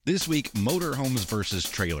This week, motorhomes versus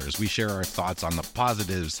trailers. We share our thoughts on the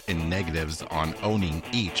positives and negatives on owning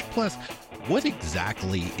each. Plus, what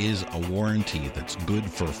exactly is a warranty that's good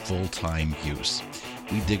for full-time use?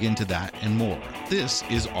 We dig into that and more. This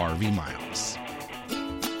is RV Miles.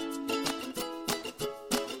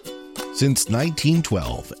 Since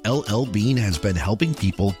 1912, LL Bean has been helping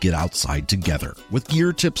people get outside together with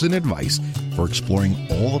gear tips and advice for exploring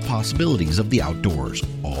all the possibilities of the outdoors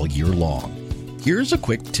all year long. Here's a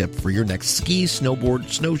quick tip for your next ski, snowboard,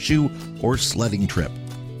 snowshoe, or sledding trip.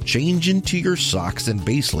 Change into your socks and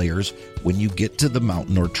base layers when you get to the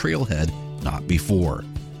mountain or trailhead, not before.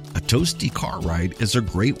 A toasty car ride is a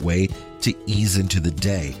great way to ease into the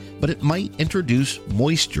day, but it might introduce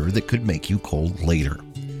moisture that could make you cold later.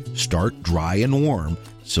 Start dry and warm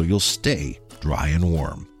so you'll stay dry and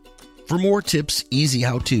warm. For more tips, easy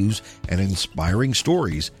how-tos, and inspiring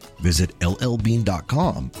stories, visit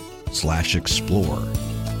llbean.com/explore.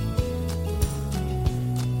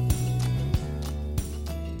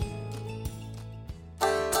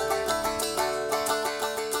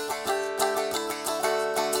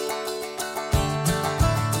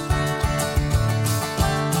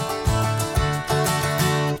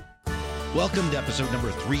 Welcome to episode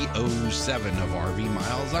number 307 of RV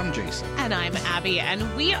Miles. I'm Jason. And I'm Abby,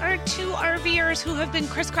 and we are two RVers who have been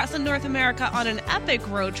crisscrossing North America on an epic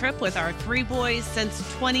road trip with our three boys since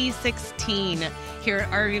 2016. Here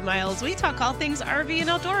at RV Miles, we talk all things RV and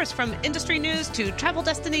outdoors, from industry news to travel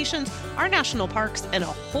destinations, our national parks, and a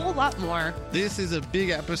whole lot more. This is a big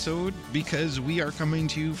episode because we are coming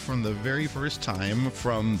to you from the very first time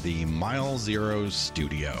from the Mile Zero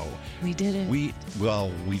studio. We did it. We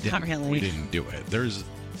didn't. Not really. We didn't do it.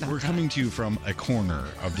 We're coming to you from a corner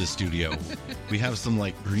of the studio. We have some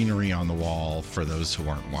greenery on the wall for those who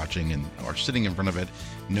aren't watching and are sitting in front of it.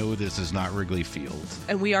 No, this is not Wrigley Field.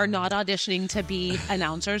 And we are not auditioning to be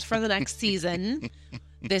announcers for the next season.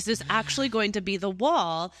 This is actually going to be the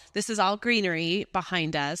wall. This is all greenery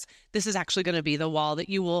behind us. This is actually going to be the wall that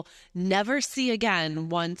you will never see again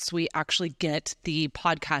once we actually get the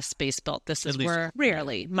podcast space built. This is where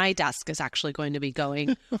rarely my desk is actually going to be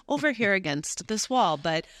going over here against this wall.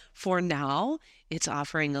 But for now, it's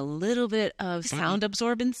offering a little bit of sound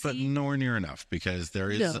absorbency. But nowhere near enough, because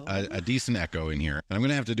there is a decent echo in here. And I'm going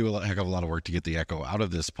to have to do a heck of a lot of work to get the echo out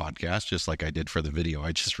of this podcast, just like I did for the video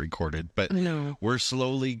I just recorded. But we're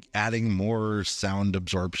slowly adding more sound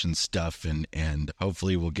absorption stuff, and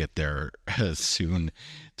hopefully we'll get there soon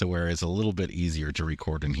to where it's a little bit easier to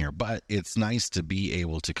record in here. But it's nice to be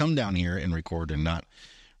able to come down here and record and not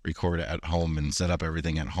record at home and set up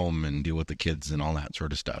everything at home and deal with the kids and all that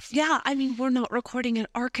sort of stuff. Yeah, I mean, we're not recording at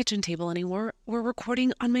our kitchen table anymore. We're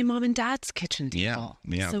recording on my mom and dad's kitchen table.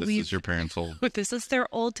 Yeah, so this is your parents' old... This is their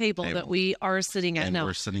old table that we are sitting at now. And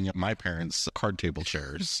we're sitting at my parents' card table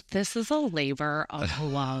chairs. This is a labor of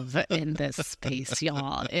love in this space,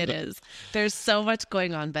 y'all. It is. There's so much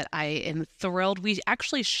going on, but I am thrilled. We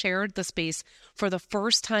actually shared the space for the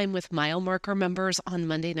first time with Mile Marker members on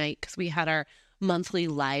Monday night because we had our monthly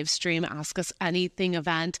live stream Ask Us Anything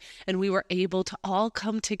event, and we were able to all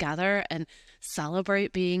come together and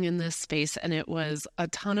celebrate being in this space, and it was a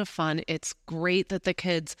ton of fun. It's great that the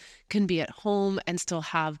kids can be at home and still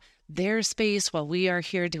have their space while we are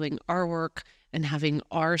here doing our work and having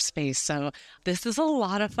our space. So this is a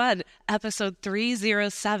lot of fun. Episode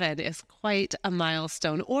 307 is quite a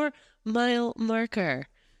milestone, or mile marker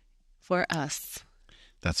for us.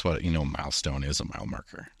 That's what, milestone is, a mile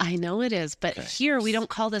marker. I know it is, but here we don't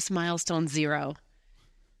call this milestone 0.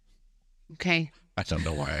 Okay? I don't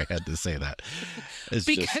know why I had to say that. That's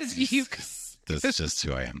just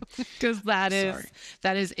who I am. Because that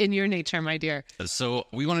is in your nature, my dear. So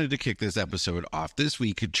we wanted to kick this episode off this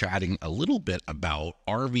week chatting a little bit about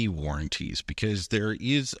RV warranties, because there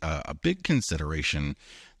is a big consideration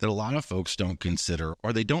that a lot of folks don't consider,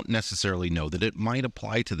 or they don't necessarily know that it might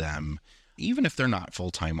apply to them even if they're not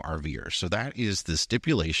full-time RVers. So that is the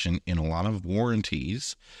stipulation in a lot of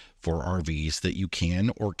warranties for RVs, that you can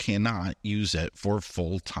or cannot use it for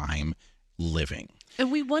full-time living.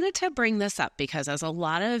 And we wanted to bring this up because as a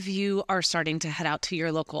lot of you are starting to head out to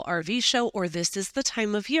your local RV show, or this is the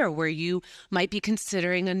time of year where you might be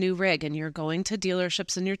considering a new rig and you're going to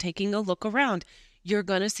dealerships and you're taking a look around, you're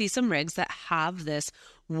going to see some rigs that have this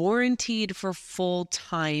warranted for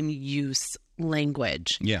full-time use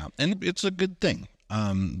language. Yeah, and it's a good thing.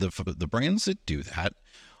 The brands that do that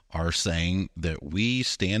are saying that we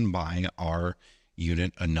stand by our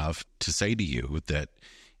unit enough to say to you that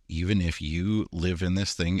even if you live in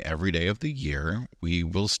this thing every day of the year, we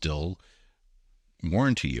will still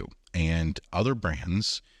warranty you. And other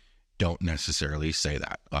brands don't necessarily say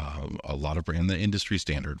that. A lot of the industry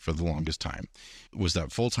standard for the longest time was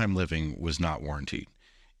that full-time living was not warranted.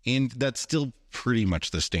 And that's still pretty much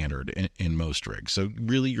the standard in most rigs. So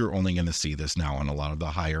really, you're only going to see this now on a lot of the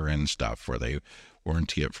higher end stuff where they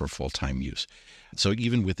warranty it for full-time use. So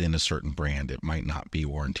even within a certain brand, it might not be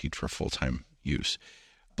warranted for full-time use.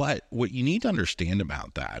 But what you need to understand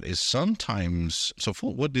about that is sometimes,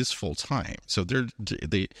 what is full-time? So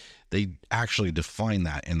they actually define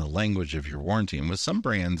that in the language of your warranty. And with some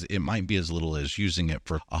brands, it might be as little as using it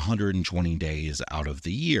for 120 days out of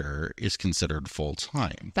the year is considered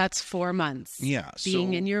full-time. That's 4 months. Yeah.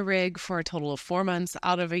 Being in your rig for a total of 4 months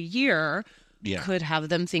out of a year could have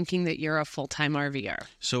them thinking that you're a full-time RVer.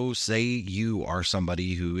 So say you are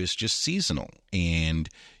somebody who is just seasonal and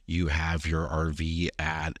you have your RV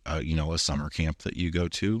at a summer camp that you go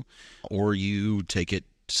to, or you take it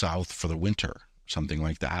south for the winter, something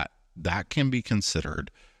like that. That can be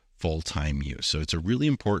considered full-time use. So it's a really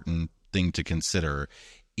important thing to consider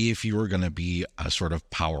if you're going to be a sort of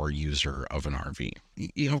power user of an RV.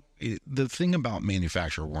 The thing about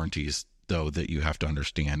manufacturer warranties, though, that you have to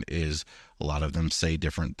understand is a lot of them say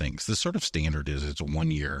different things. The sort of standard is it's a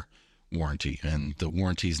 1-year warranty, and the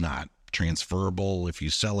warranty is not transferable if you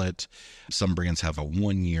sell it. Some brands have a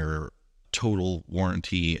 1-year total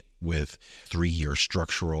warranty with 3-year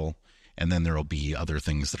structural, and then there'll be other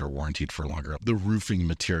things that are warranted for longer. The roofing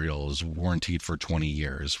material is warranted for 20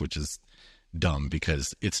 years, which is dumb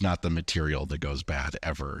because it's not the material that goes bad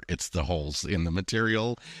ever. It's the holes in the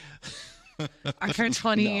material. After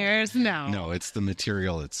 20 years? No, it's the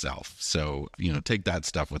material itself. So, take that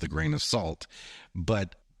stuff with a grain of salt.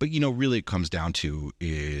 But really it comes down to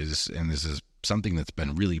is, and this is something that's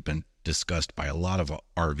been discussed by a lot of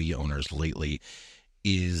RV owners lately,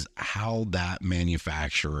 is how that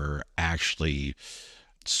manufacturer actually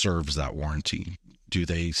serves that warranty. Do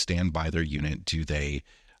they stand by their unit? Do they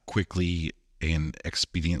quickly and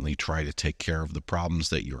expediently try to take care of the problems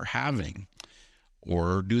that you're having?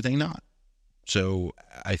 Or do they not? So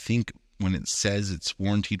I think when it says it's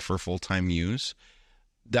warranted for full-time use,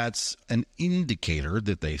 that's an indicator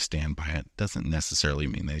that they stand by it. Doesn't necessarily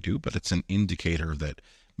mean they do, but it's an indicator that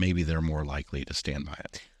maybe they're more likely to stand by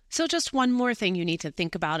it. So just one more thing you need to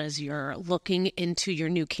think about as you're looking into your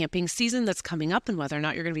new camping season that's coming up and whether or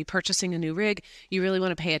not you're going to be purchasing a new rig. You really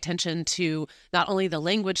want to pay attention to not only the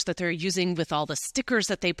language that they're using with all the stickers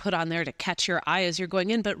that they put on there to catch your eye as you're going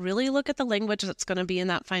in, but really look at the language that's going to be in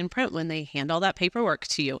that fine print when they hand all that paperwork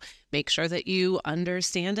to you. Make sure that you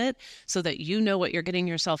understand it so that you know what you're getting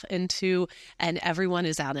yourself into and everyone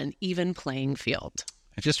is at an even playing field.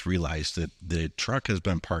 I just realized that the truck has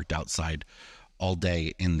been parked outside all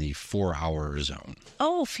day in the 4-hour zone.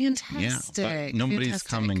 Oh, fantastic. Yeah, but nobody's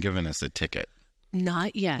come and given us a ticket.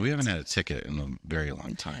 Not yet. We haven't had a ticket in a very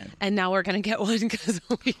long time. And now we're going to get one because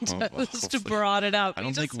we just brought it up. I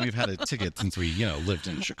don't think we've had a ticket since we, lived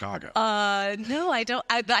in Chicago. No, I don't.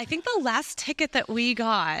 I think the last ticket that we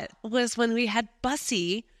got was when we had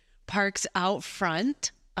Bussy parked out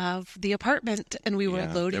front of the apartment and we were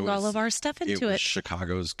loading all of our stuff into it.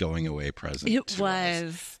 Chicago's going away present. It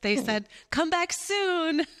was. They said, come back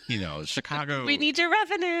soon. Chicago. We need your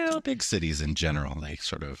revenue. Big cities in general, they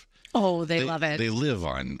sort of. Oh, they love it. They live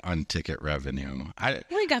on ticket revenue.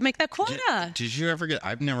 We got to make that quota. Did you ever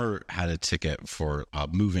I've never had a ticket for a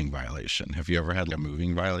moving violation. Have you ever had a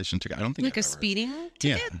moving violation ticket? I don't think Like speeding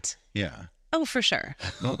ticket? Yeah. Oh, for sure.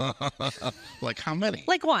 Like how many?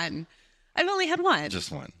 Like one. I've only had one. Just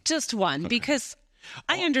one. Okay. Because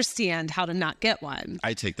I understand how to not get one.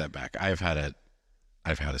 I take that back. I've had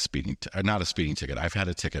a speeding, not a speeding ticket. I've had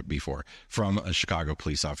a ticket before from a Chicago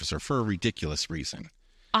police officer for a ridiculous reason.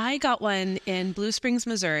 I got one in Blue Springs,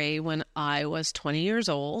 Missouri when I was 20 years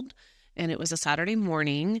old, and it was a Saturday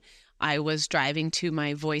morning. I was driving to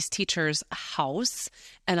my voice teacher's house,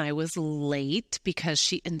 and I was late because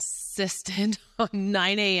she insisted on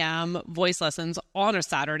 9 a.m. voice lessons on a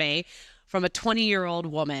Saturday from a 20-year-old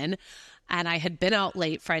woman. And I had been out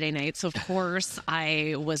late Friday night, so of course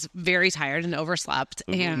I was very tired and overslept.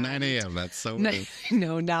 And 9 a.m., that's so late.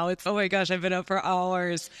 No, now it's, oh my gosh, I've been up for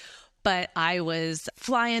hours. But I was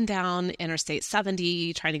flying down Interstate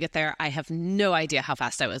 70, trying to get there. I have no idea how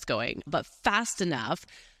fast I was going, but fast enough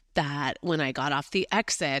that when I got off the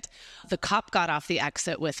exit, the cop got off the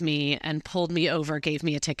exit with me and pulled me over, gave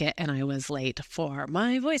me a ticket, and I was late for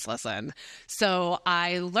my voice lesson. So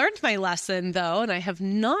I learned my lesson, though, and I have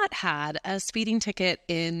not had a speeding ticket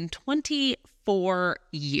in 24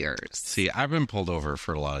 years. See, I've been pulled over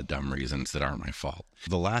for a lot of dumb reasons that aren't my fault.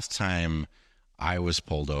 The last time I was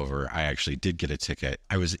pulled over. I actually did get a ticket.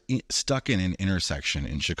 I was stuck in an intersection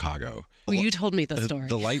in Chicago. Well, you told me the story.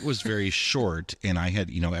 The light was very short, and I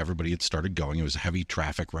had, everybody had started going. It was heavy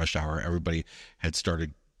traffic, rush hour. Everybody had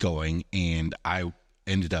started going, and I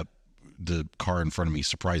ended up, the car in front of me,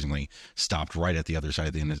 surprisingly, stopped right at the other side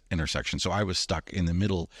of the intersection. So I was stuck in the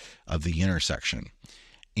middle of the intersection.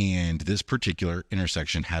 And this particular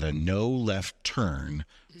intersection had a no left turn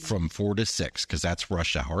from 4 to 6, because that's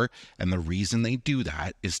rush hour. And the reason they do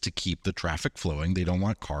that is to keep the traffic flowing. They don't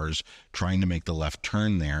want cars trying to make the left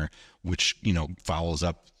turn there, which, fouls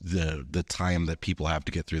up the time that people have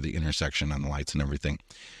to get through the intersection on the lights and everything.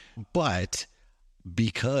 But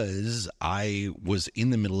because I was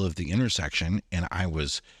in the middle of the intersection and I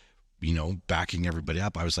was, backing everybody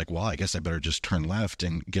up, I was like, well, I guess I better just turn left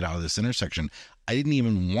and get out of this intersection. I didn't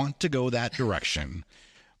even want to go that direction,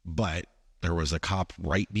 but there was a cop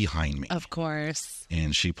right behind me. Of course.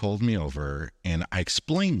 And she pulled me over, and I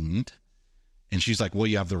explained, and she's like, well,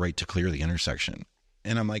 you have the right to clear the intersection.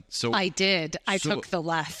 And I'm like, so I did. I took the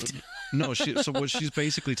left. No, so what she's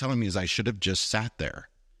basically telling me is I should have just sat there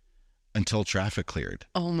until traffic cleared.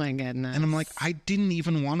 Oh my goodness. And I'm like, I didn't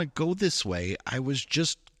even want to go this way. I was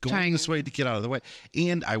just going this way to get out of the way.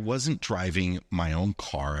 And I wasn't driving my own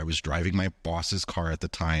car. I was driving my boss's car at the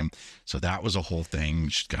time. So that was a whole thing.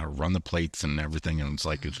 She's got to run the plates and everything. And it's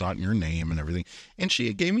like, it's not in your name and everything. And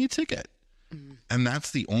she gave me a ticket. And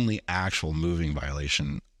that's the only actual moving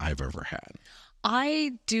violation I've ever had.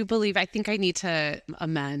 I think I need to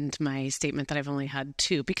amend my statement that I've only had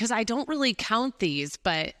 2, because I don't really count these,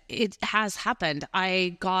 but it has happened.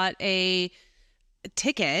 I got a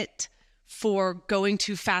ticket for going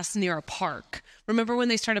too fast near a park. Remember when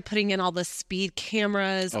they started putting in all the speed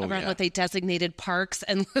cameras around what they designated parks?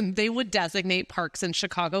 And they would designate parks in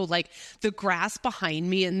Chicago. Like the grass behind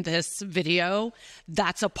me in this video,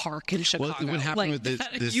 that's a park in Chicago. Well, what happened with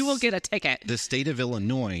this, you will get a ticket. The state of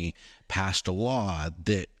Illinois passed a law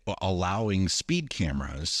that allowing speed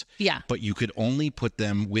cameras, but you could only put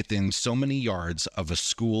them within so many yards of a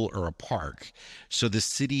school or a park. So the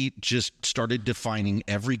city just started defining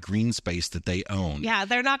every green space that they own. Yeah,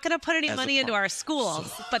 they're not going to put any money into our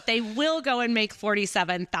schools, but they will go and make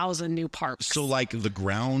 47,000 new parks. So like the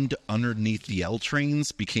ground underneath the L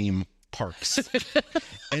trains became parks.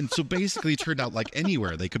 And so basically it turned out like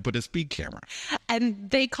anywhere they could put a speed camera. And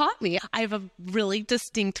they caught me. I have a really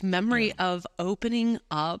distinct memory of opening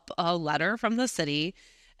up a letter from the city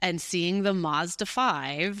and seeing the Mazda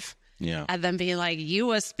 5 and then being like, you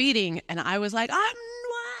was speeding. And I was like, I'm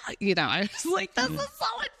not. I was like, this is so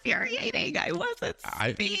infuriating. I wasn't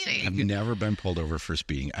speeding. I've never been pulled over for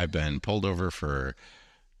speeding. I've been pulled over for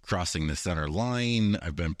crossing the center line.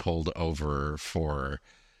 I've been pulled over for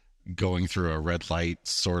going through a red light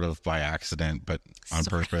sort of by accident, but on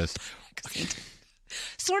purpose.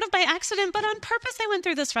 Sort of by accident, but on purpose I went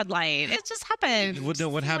through this red light. It just happened.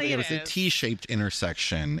 What happened? It was a T-shaped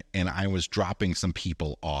intersection, and I was dropping some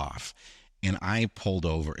people off, and I pulled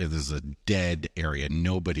over. It was a dead area,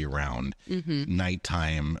 nobody around,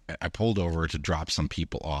 nighttime. I pulled over to drop some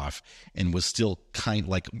people off, and was still kind of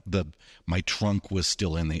like my trunk was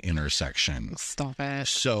still in the intersection. Stop it.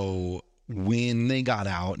 So when they got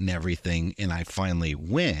out and everything, and I finally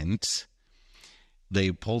went, they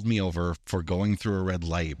pulled me over for going through a red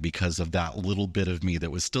light because of that little bit of me that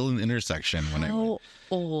was still in the intersection when I went.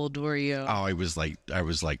 How old were you? Oh, I was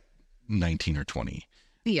like 19 or 20.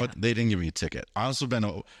 Yeah. But they didn't give me a ticket. I also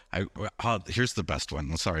been, here's the best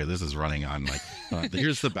one. Sorry, this is running on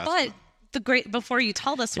here's the best one. But before you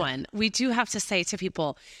tell this one, we do have to say to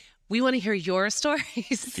people, we want to hear your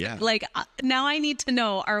stories. Yeah. Now I need to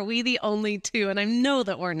know, are we the only two? And I know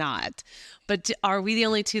that we're not, but are we the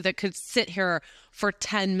only two that could sit here for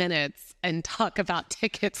 10 minutes and talk about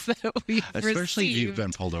tickets that we've Especially received? if you've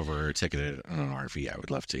been pulled over or ticketed on an RV, I would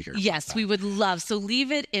love to hear. Yes, we would love. So leave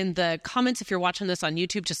it in the comments. If you're watching this on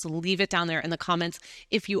YouTube, just leave it down there in the comments.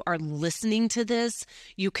 If you are listening to this,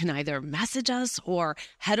 you can either message us or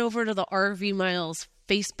head over to the RV Miles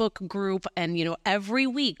Facebook group. And, every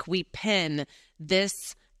week we pin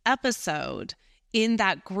this episode in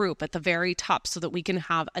that group at the very top so that we can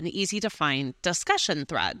have an easy to find discussion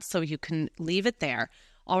thread. So you can leave it there.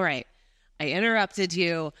 All right. I interrupted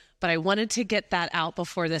you, but I wanted to get that out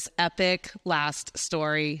before this epic last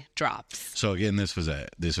story drops. So again, this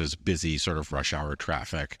was busy sort of rush hour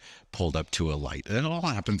traffic, pulled up to a light. It all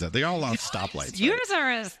happens they all have stoplights. Yours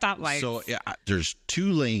are a stoplight. So there's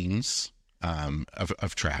 2 lanes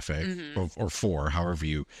of traffic, or 4, however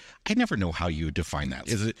I never know how you define that.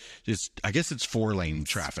 I guess it's 4-lane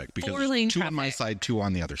traffic because 4-lane 2 traffic on my side, 2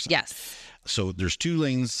 on the other side. Yes. So there's 2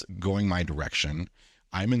 lanes going my direction.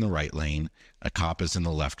 I'm in the right lane, a cop is in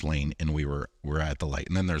the left lane, and we're at the light.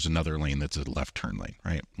 And then there's another lane that's a left turn lane,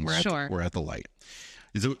 right? We're at the light.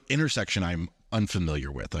 The intersection I'm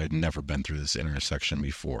unfamiliar with. I'd never been through this intersection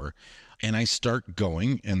before. And I start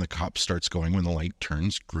going, and the cop starts going when the light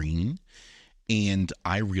turns green. And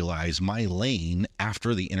I realize my lane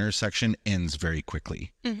after the intersection ends very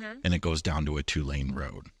quickly, and it goes down to a 2-lane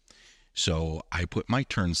road. So I put my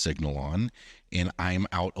turn signal on, and I'm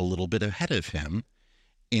out a little bit ahead of him,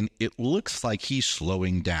 and it looks like he's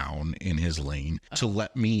slowing down in his lane to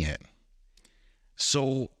let me in.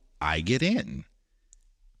 So I get in,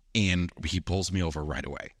 and he pulls me over right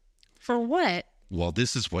away. For what? Well,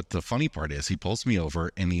 this is what the funny part is. He pulls me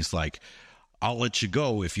over, and he's like, I'll let you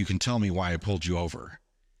go if you can tell me why I pulled you over.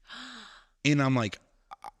 And I'm like,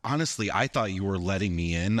 honestly, I thought you were letting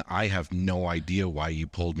me in. I have no idea why you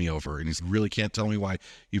pulled me over. And he's really can't tell me why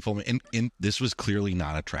you pulled me. And this was clearly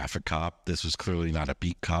not a traffic cop. This was clearly not a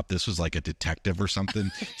beat cop. This was like a detective or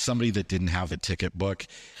something. Somebody that didn't have a ticket book.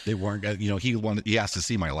 They weren't, he asked to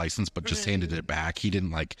see my license, but just handed it back. He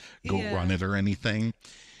didn't go run it or anything.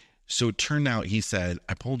 So it turned out he said,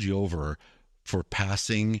 I pulled you over for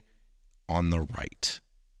passing on the right.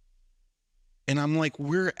 And I'm like,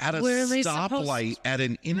 we're at a stoplight at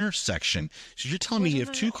an intersection. So you're telling me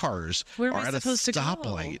if two cars are at a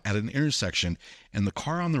stoplight at an intersection and the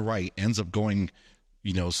car on the right ends up going,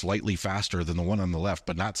 slightly faster than the one on the left,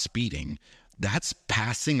 but not speeding, that's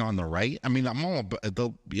passing on the right? I mean, I'm all,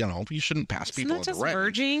 you shouldn't pass people on the right. It's not just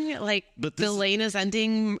merging. But the lane is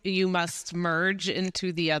ending, you must merge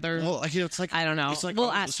into the other. Well, it's like, I don't know.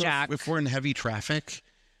 We'll ask Jack. If we're in heavy traffic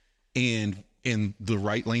and the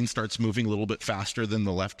right lane starts moving a little bit faster than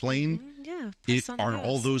the left lane, are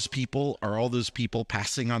all those people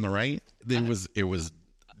passing on the right? It was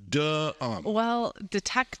dumb. Well,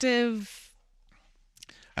 detective.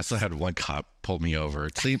 I still had one cop pull me over.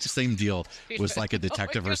 Same deal. Was like a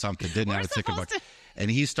detective or something. Didn't have a ticket book. And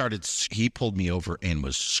he pulled me over and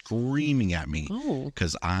was screaming at me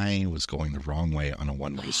because I was going the wrong way on a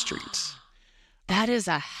one-way street. That is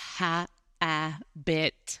a habit.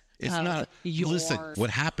 It's not. Listen,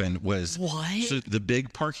 what happened was so the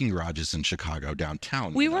big parking garages in Chicago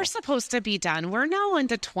downtown. We were supposed to be done. We're now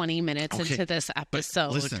into 20 minutes into this episode.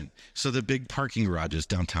 But listen, so the big parking garages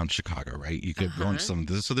downtown Chicago, right? You could go on some.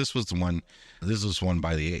 So this was one. This was one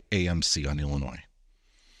by the AMC on Illinois.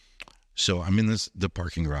 So I'm in the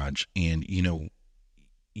parking garage, and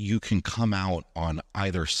you can come out on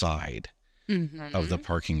either side of the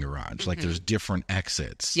parking garage. Like there's different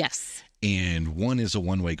exits. Yes. And one is a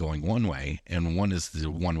one-way going one way, and one is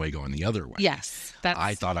the one-way going the other way. Yes.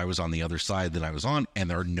 I thought I was on the other side that I was on, and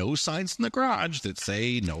there are no signs in the garage that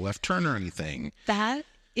say no left turn or anything. That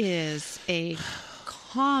is a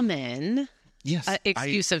common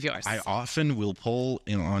excuse of yours. I often will pull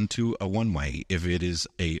onto a one-way if it is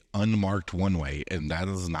a unmarked one-way, and that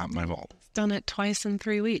is not my fault. Done it twice in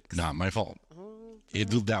 3 weeks. Not my fault.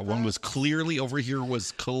 That one was clearly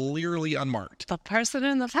unmarked. The person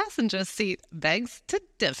in the passenger seat begs to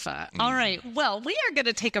differ. All right. Well, we are going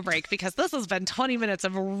to take a break because this has been 20 minutes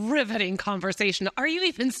of riveting conversation. Are you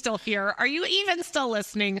even still here? Are you even still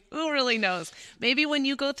listening? Who really knows? Maybe when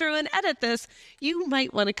you go through and edit this, you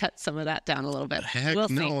might want to cut some of that down a little bit. We'll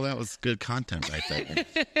see. That was good content, I think.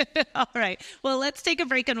 All right. Well, let's take a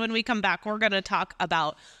break. And when we come back, we're going to talk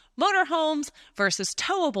about motorhomes versus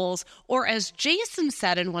towables, or as Jason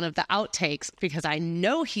said in one of the outtakes, because I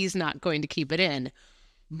know he's not going to keep it in,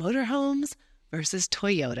 motorhomes versus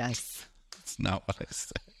Toyotas. That's not what I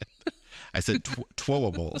said. I said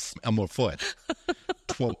towables. I'm a foot.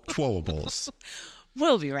 Towables.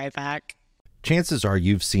 We'll be right back. Chances are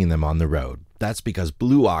you've seen them on the road. That's because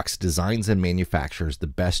Blue Ox designs and manufactures the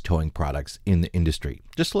best towing products in the industry.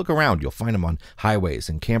 Just look around. You'll find them on highways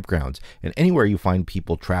and campgrounds and anywhere you find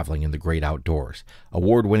people traveling in the great outdoors.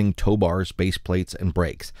 Award-winning tow bars, base plates, and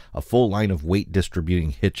brakes, a full line of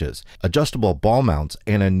weight-distributing hitches, adjustable ball mounts,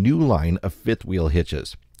 and a new line of fifth-wheel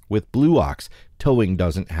hitches. With Blue Ox, towing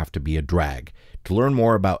doesn't have to be a drag. To learn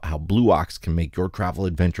more about how Blue Ox can make your travel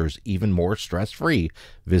adventures even more stress-free,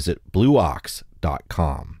 visit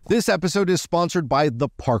blueox.com. This episode is sponsored by the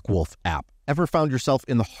Park Wolf app. Ever found yourself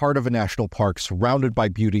in the heart of a national park surrounded by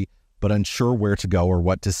beauty, but unsure where to go or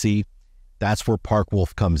what to see? That's where Park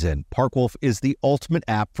Wolf comes in. Park Wolf is the ultimate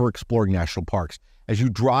app for exploring national parks. As you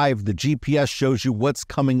drive, the GPS shows you what's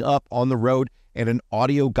coming up on the road, and an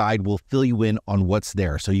audio guide will fill you in on what's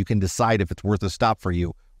there so you can decide if it's worth a stop for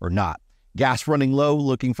you or not. Gas running low,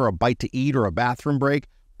 looking for a bite to eat or a bathroom break?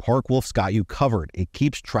 Park Wolf's got you covered. It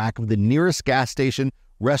keeps track of the nearest gas station,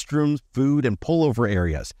 restrooms, food, and pullover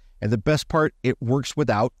areas. And the best part, it works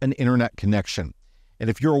without an internet connection. And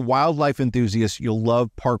if you're a wildlife enthusiast, you'll love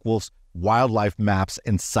Park Wolf's wildlife maps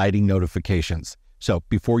and sighting notifications. So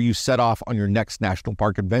before you set off on your next national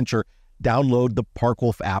park adventure, download the Park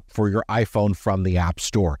Wolf app for your iPhone from the App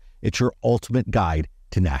Store. It's your ultimate guide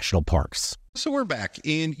to national parks. So we're back,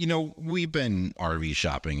 and we've been RV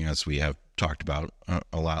shopping, as we have talked about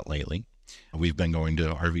a lot lately. We've been going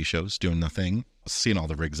to RV shows, doing the thing, seeing all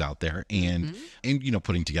the rigs out there, and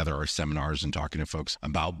putting together our seminars and talking to folks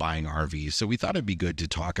about buying RVs. So we thought it'd be good to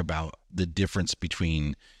talk about the difference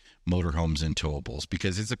between motorhomes and towables,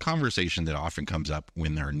 because it's a conversation that often comes up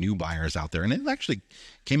when there are new buyers out there, and it actually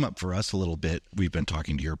came up for us a little bit. We've been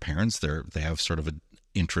talking to your parents. They have sort of an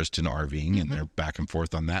interest in RVing, and they're back and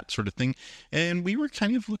forth on that sort of thing. And we were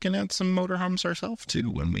kind of looking at some motorhomes ourselves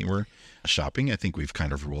too when we were shopping. I think we've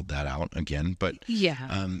kind of ruled that out again, but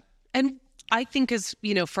and I think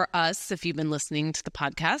for us, if you've been listening to the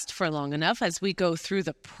podcast for long enough, as we go through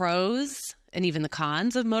the pros and even the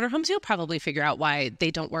cons of motorhomes, you'll probably figure out why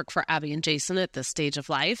they don't work for Abby and Jason at this stage of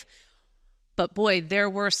life. But boy, there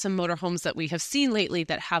were some motorhomes that we have seen lately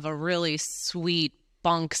that have a really sweet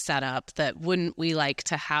bunk setup that wouldn't we like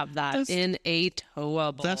to have that in a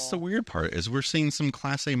towable. That's the weird part, is we're seeing some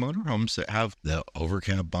Class A motorhomes that have the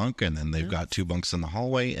overcab bunk, and then they've got 2 bunks in the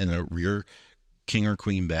hallway and a rear king or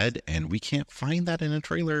queen bed, and we can't find that in a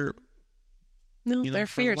trailer. No, they're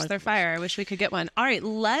fierce. They're fire. I wish we could get one. All right,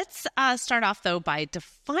 let's start off, though, by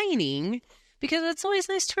defining, because it's always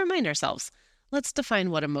nice to remind ourselves. Let's define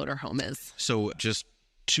what a motorhome is. So just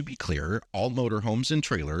to be clear, all motorhomes and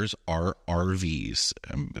trailers are RVs.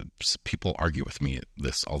 People argue with me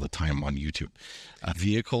this all the time on YouTube. A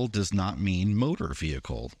vehicle does not mean motor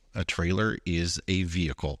vehicle. A trailer is a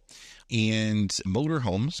vehicle. And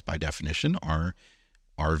motorhomes, by definition, are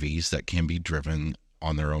RVs that can be driven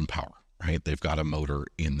on their own power. Right? They've got a motor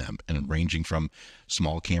in them, and ranging from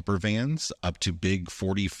small camper vans up to big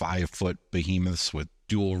 45-foot behemoths with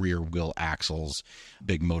dual rear wheel axles,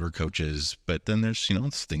 big motor coaches. But then there's,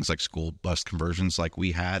 things like school bus conversions like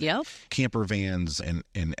we had, camper vans, and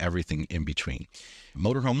everything in between.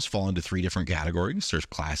 Motorhomes fall into 3 different categories. There's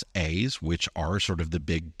Class A's, which are sort of the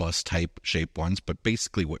big bus type shaped ones. But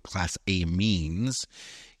basically what Class A means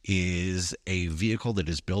is a vehicle that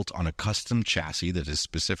is built on a custom chassis that is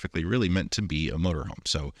specifically really meant to be a motorhome.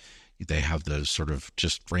 So they have the sort of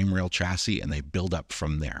just frame rail chassis, and they build up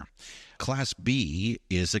from there. Class B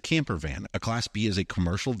is a camper van. A Class B is a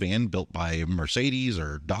commercial van built by Mercedes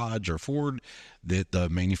or Dodge or Ford that the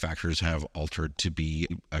manufacturers have altered to be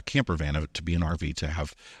a camper van, to be an RV, to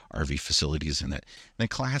have RV facilities in it. And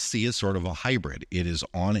Class C is sort of a hybrid. It is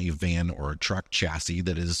on a van or a truck chassis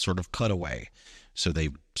that is sort of cutaway. So they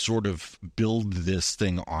sort of build this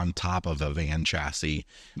thing on top of a van chassis.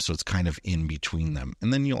 So it's kind of in between them.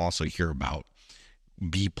 And then you'll also hear about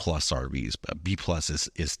B plus RVs. But B plus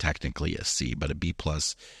is technically a C, but a B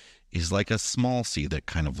plus is like a small C that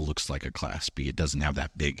kind of looks like a Class B. It doesn't have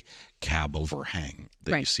that big cab overhang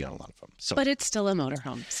that you see on a lot of them. So, but it's still a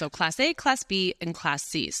motorhome. So Class A, Class B, and Class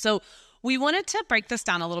C. So we wanted to break this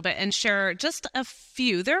down a little bit and share just a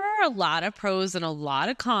few. There are a lot of pros and a lot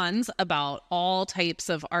of cons about all types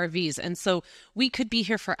of RVs. And so we could be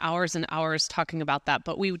here for hours and hours talking about that,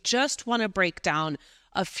 but we just want to break down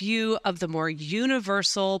a few of the more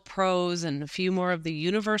universal pros and a few more of the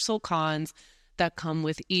universal cons that come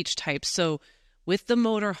with each type. So with the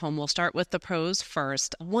motorhome, we'll start with the pros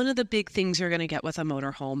first. One of the big things you're going to get with a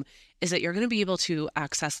motorhome is that you're going to be able to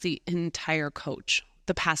access the entire coach.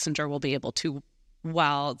 The passenger will be able to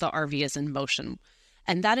while the RV is in motion.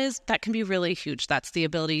 And that can be really huge. That's the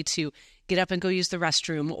ability to get up and go use the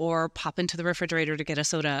restroom, or pop into the refrigerator to get a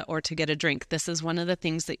soda or to get a drink. This is one of the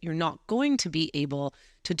things that you're not going to be able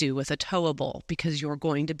to do with a towable, because you're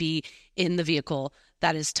going to be in the vehicle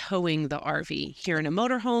that is towing the RV. Here in a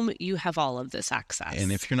motorhome, you have all of this access.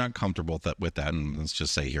 And if you're not comfortable with that, and let's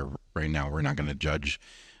just say here right now, we're not going to judge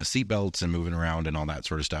seatbelts and moving around and all that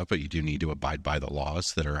sort of stuff, but you do need to abide by the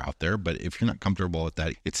laws that are out there. But if you're not comfortable with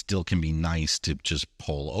that, it still can be nice to just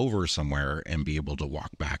pull over somewhere and be able to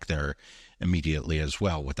walk back there immediately as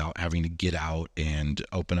well, without having to get out and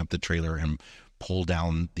open up the trailer and pull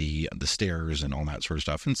down the stairs and all that sort of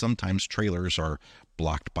stuff. And sometimes trailers are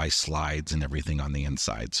blocked by slides and everything on the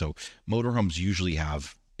inside. So motorhomes usually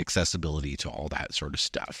have accessibility to all that sort of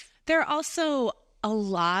stuff. They're also a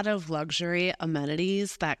lot of luxury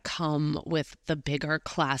amenities that come with the bigger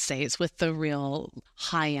Class A's, with the real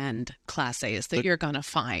high-end Class A's that you're going to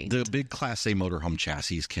find. The big Class A motorhome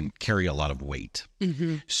chassis can carry a lot of weight.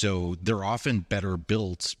 So they're often better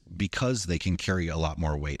built because they can carry a lot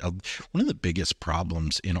more weight. One of the biggest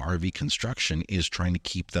problems in RV construction is trying to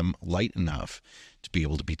keep them light enough to be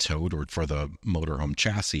able to be towed, or for the motorhome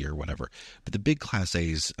chassis or whatever. But the big Class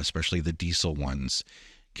A's, especially the diesel ones,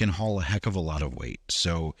 can haul a heck of a lot of weight.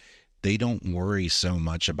 So they don't worry so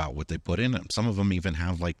much about what they put in them. Some of them even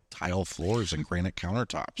have like tile floors and granite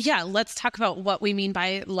countertops. Yeah, let's talk about what we mean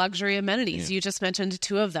by luxury amenities. You just mentioned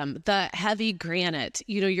two of them. The heavy granite,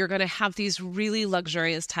 you're going to have these really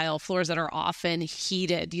luxurious tile floors that are often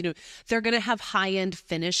heated. They're going to have high-end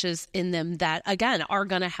finishes in them that, again, are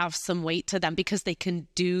going to have some weight to them because they can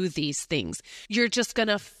do these things. You're just going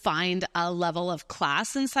to find a level of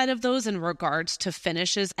class inside of those in regards to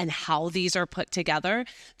finishes and how these are put together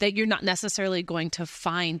that you're not necessarily going to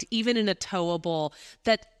find even in a towable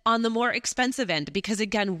that on the more expensive end, because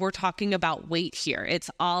again, we're talking about weight here. It's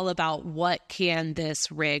all about what can this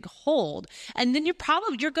rig hold. And then you're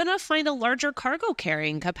going to find a larger cargo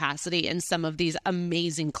carrying capacity in some of these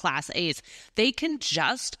amazing Class A's. They can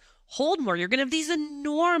just hold more. You're going to have these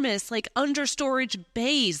enormous like understorage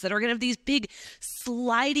bays that are going to have these big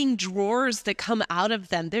sliding drawers that come out of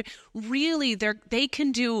them. They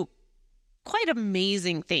can do quite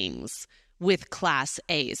amazing things with Class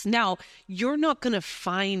A's. Now, you're not going to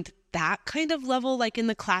find that kind of level like in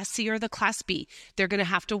the Class C or the Class B. They're going to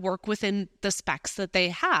have to work within the specs that they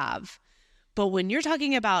have. But when you're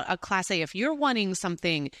talking about a Class A, if you're wanting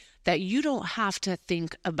something that you don't have to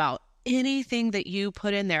think about anything that you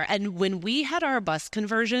put in there. And when we had our bus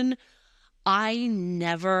conversion, I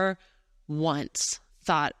never once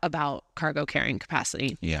thought about cargo carrying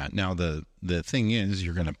capacity. Yeah. Now, the thing is,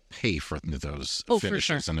 you're going to pay for those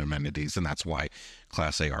finishes and amenities, and that's why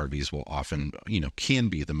Class A RVs will often, can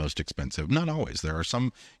be the most expensive. Not always. There are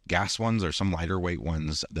some gas ones or some lighter weight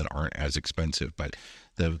ones that aren't as expensive, but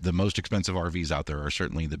the most expensive RVs out there are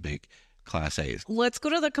certainly the big Class A's. Let's go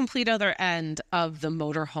to the complete other end of the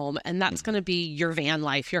motorhome, and that's going to be your van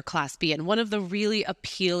life, your Class B. And one of the really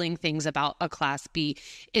appealing things about a Class B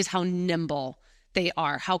is how nimble they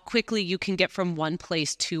are, how quickly you can get from one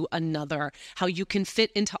place to another, how you can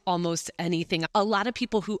fit into almost anything. A lot of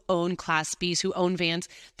people who own Class Bs, who own vans,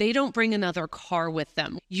 they don't bring another car with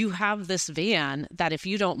them. You have this van that if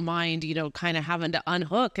you don't mind, kind of having to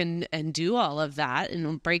unhook and do all of that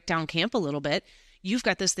and break down camp a little bit, you've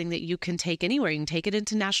got this thing that you can take anywhere. You can take it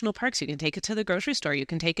into national parks. You can take it to the grocery store. You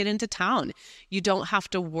can take it into town. You don't have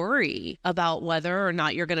to worry about whether or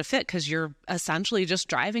not you're going to fit because you're essentially just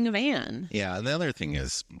driving a van. Yeah. And the other thing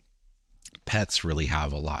is pets really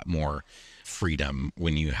have a lot more freedom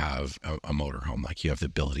when you have a motorhome. Like you have the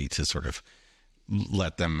ability to sort of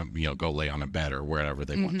let them, go lay on a bed or wherever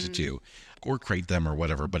they want to do, or crate them or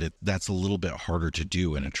whatever. But that's a little bit harder to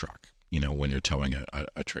do in a truck, when you're towing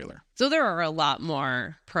a trailer. So there are a lot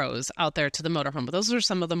more pros out there to the motorhome, but those are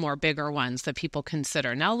some of the more bigger ones that people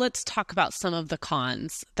consider. Now let's talk about some of the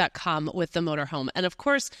cons that come with the motorhome. And of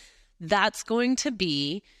course, that's going to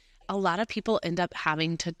be a lot of people end up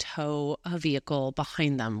having to tow a vehicle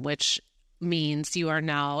behind them, which means you are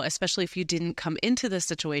now, especially if you didn't come into this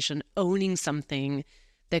situation, owning something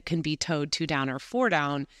that can be towed 2 down or 4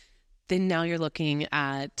 down. Then now you're looking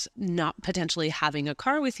at not potentially having a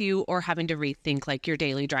car with you or having to rethink like your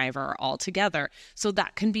daily driver altogether. So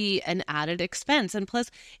that can be an added expense. And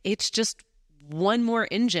plus, it's just one more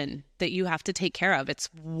engine that you have to take care of. It's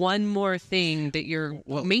one more thing that you're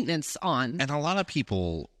maintenance on. And a lot of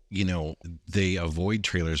people, they avoid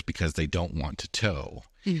trailers because they don't want to tow.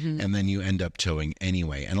 And then you end up towing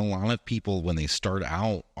anyway. And a lot of people, when they start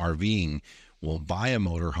out RVing, will buy a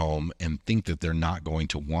motorhome and think that they're not going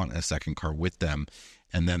to want a second car with them.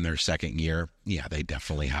 And then their second year, they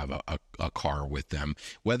definitely have a car with them.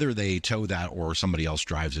 Whether they tow that or somebody else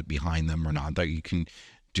drives it behind them or not, that you can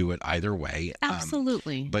do it either way.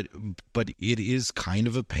 Absolutely. But it is kind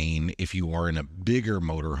of a pain if you are in a bigger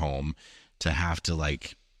motorhome to have to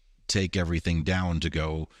take everything down to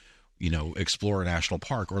go, explore a national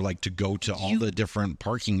park or to go to all the different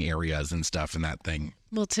parking areas and stuff in that thing.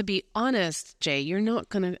 Well, to be honest, Jay, you're not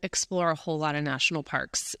going to explore a whole lot of national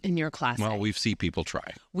parks in your Class A. Well, we see people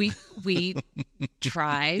try. We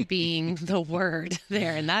try being the word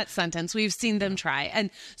there in that sentence. We've seen them try. And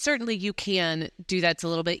certainly you can do that. It's a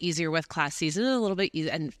little bit easier with Class C's and a little bit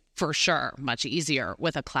easier, and for sure, much easier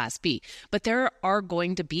with a Class B. But there are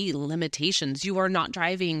going to be limitations. You are not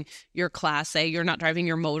driving your Class A. You're not driving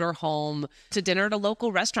your motorhome to dinner at a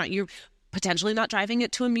local restaurant. potentially not driving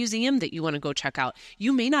it to a museum that you want to go check out.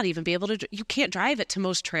 You may not even be able to, you can't drive it to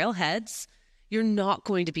most trailheads. You're not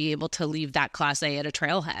going to be able to leave that Class A at a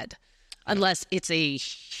trailhead unless it's a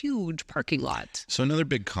huge parking lot. So another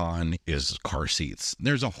big con is car seats.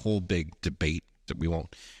 There's a whole big debate that we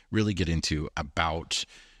won't really get into about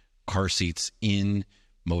car seats in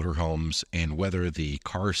motorhomes and whether the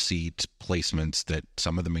car seat placements that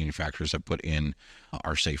some of the manufacturers have put in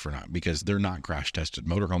are safe or not, because they're not crash tested.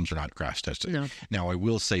 Motorhomes are not crash tested. No. Now, I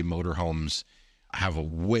will say motorhomes have a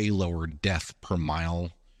way lower death per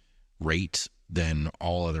mile rate than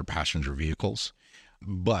all other passenger vehicles,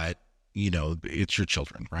 but it's your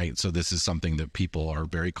children, right? So this is something that people are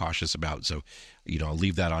very cautious about. So, I'll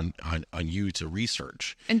leave that on you to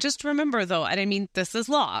research. And just remember, though, and I mean, this is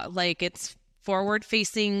law. Like, it's forward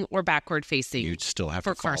facing or backward facing. You still have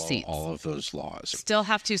for to follow car seats. all of those laws. Still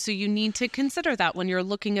have to. So you need to consider that when you're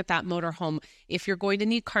looking at that motorhome. If you're going to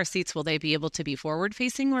need car seats, will they be able to be forward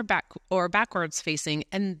facing or backwards facing?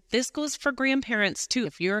 And this goes for grandparents too.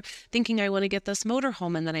 If you're thinking, I want to get this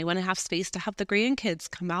motorhome and then I want to have space to have the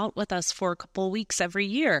grandkids come out with us for a couple of weeks every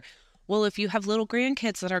year. Well, if you have little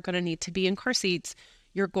grandkids that are going to need to be in car seats,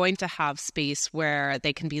 you're going to have space where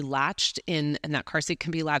they can be latched in, and that car seat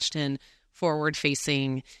can be latched in forward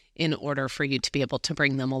facing in order for you to be able to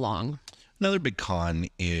bring them along. Another big con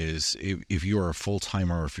is if you are a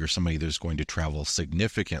full-timer, or if you're somebody that's going to travel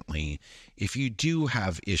significantly, if you do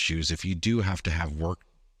have issues, if you do have to have work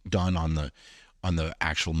done on the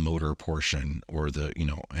actual motor portion or the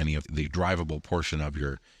any of the drivable portion of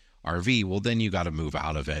your RV, well, then you got to move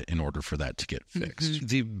out of it in order for that to get fixed.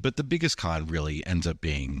 But the biggest con really ends up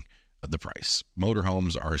being the price.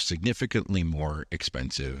 Motorhomes are significantly more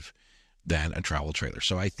expensive than a travel trailer.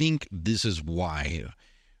 So I think this is why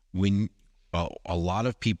when a lot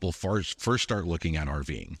of people first start looking at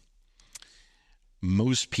RVing,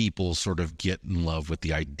 most people sort of get in love with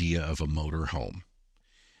the idea of a motorhome.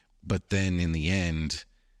 But then in the end,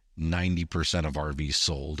 90% of RVs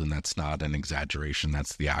sold, and that's not an exaggeration,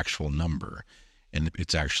 that's the actual number. And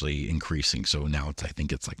it's actually increasing. So now I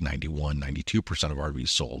think it's like 91, 92% of RVs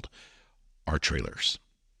sold are trailers.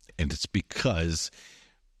 And it's because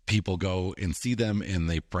people go and see them and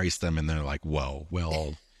they price them and they're like, whoa,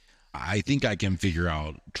 well, I think I can figure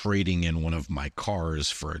out trading in one of my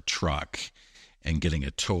cars for a truck and getting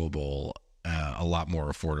a towable a lot more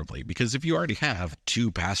affordably. Because if you already have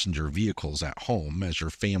 2 passenger vehicles at home as your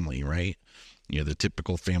family, right? The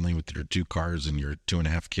typical family with your 2 cars and your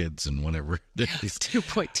 2.5 kids and whatever.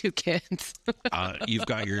 2.2 kids.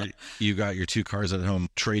 You've got your 2 cars at home.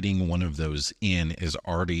 Trading one of those in is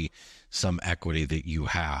already some equity that you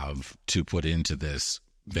have to put into this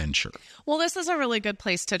venture. Well, this is a really good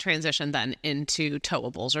place to transition then into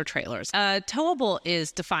towables or trailers. A towable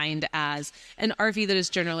is defined as an RV that is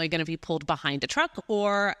generally going to be pulled behind a truck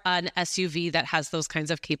or an SUV that has those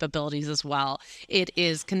kinds of capabilities as well. It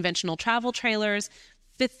is conventional travel trailers,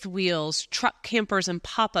 fifth wheels, truck campers, and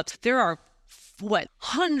pop-ups. There are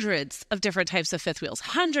hundreds of different types of fifth wheels,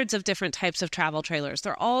 hundreds of different types of travel trailers.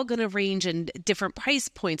 They're all going to range in different price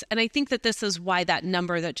points. And I think that this is why that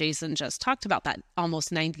number that Jason just talked about, that almost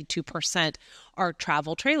 92% are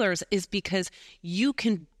travel trailers, is because you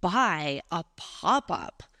can buy a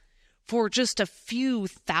pop-up for just a few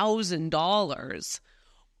 $1,000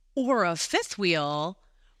 or a fifth wheel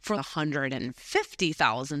for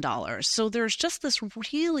 $150,000. So there's just this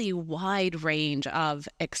really wide range of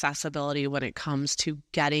accessibility when it comes to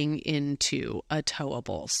getting into a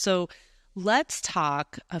towable. So let's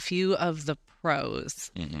talk a few of the pros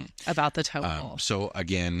about the towable. So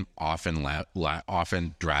again,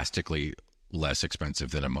 often drastically less expensive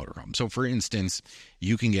than a motorhome. So for instance,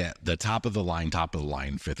 you can get the top of the line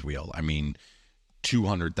fifth wheel. I mean,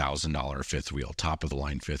 $200,000 fifth wheel, top of the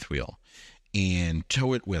line fifth wheel, and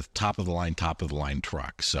tow it with top of the line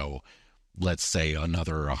truck. So let's say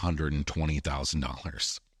another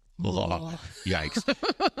 $120,000. Yikes.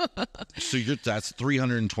 So that's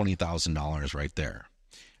 $320,000 right there.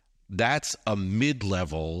 That's a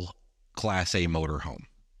mid-level Class A motorhome.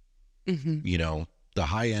 The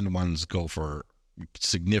high-end ones go for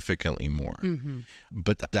significantly more.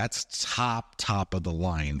 But that's top of the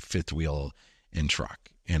line fifth wheel and truck.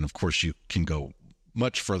 And of course, you can go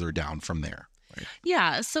much further down from there. Right?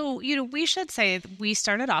 Yeah. So, we should say we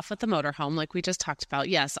started off with the motorhome, like we just talked about.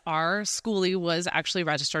 Yes, our schoolie was actually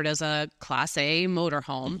registered as a Class A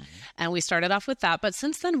motorhome, and we started off with that. But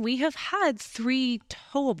since then, we have had 3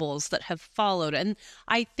 towables that have followed. And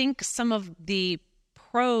I think some of the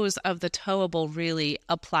pros of the towable really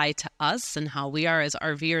apply to us and how we are as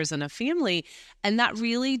RVers and a family. And that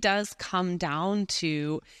really does come down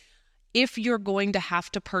to, if you're going to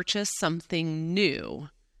have to purchase something new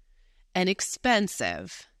and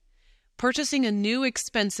expensive, purchasing a new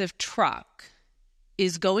expensive truck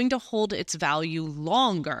is going to hold its value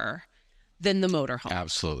longer than the motorhome.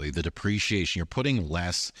 Absolutely. The depreciation, you're putting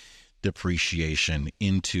less depreciation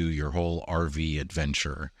into your whole RV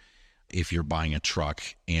adventure if you're buying a truck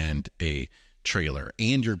and a trailer,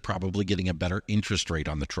 and you're probably getting a better interest rate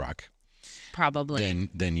on the truck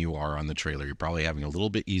than you are on the trailer. You're probably having a little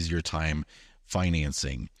bit easier time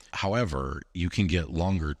financing. However, you can get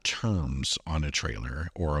longer terms on a trailer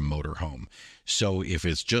or a motorhome. So if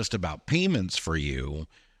it's just about payments for you,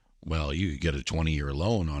 well, you get a 20-year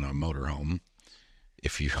loan on a motorhome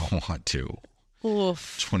if you want to.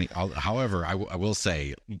 Oof. However, I will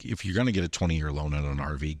say, if you're going to get a 20-year loan on an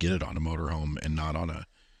RV, get it on a motorhome and not on a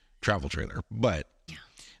travel trailer. But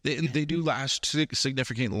they do last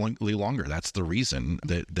significantly longer. That's the reason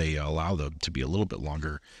that they allow them to be a little bit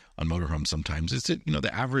longer on motorhomes sometimes. It's the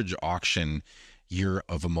average auction year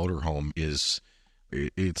of a motorhome it's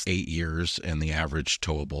 8 years, and the average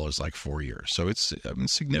towable is like 4 years. So it's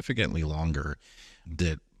significantly longer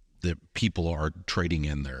that people are trading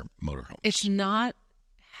in their motorhomes. It's not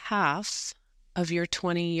half of your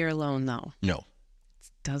 20-year loan, though. No.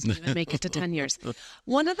 Doesn't even make it to 10 years.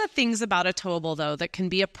 One of the things about a towable, though, that can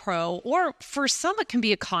be a pro, or for some it can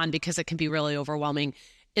be a con because it can be really overwhelming,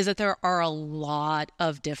 is that there are a lot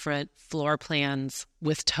of different floor plans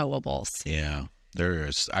with towables. Yeah, there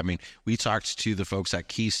is. I mean, we talked to the folks at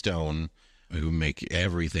Keystone who make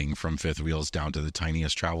everything from fifth wheels down to the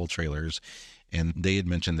tiniest travel trailers, and they had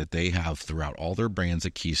mentioned that they have, throughout all their brands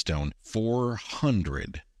at Keystone,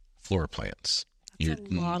 400 floor plans. That's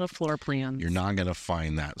a lot of floor plans. You're not going to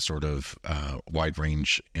find that sort of wide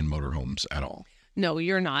range in motorhomes at all. No,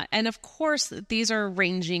 you're not. And of course, these are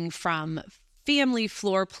ranging from family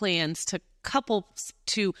floor plans to couples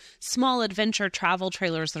to small adventure travel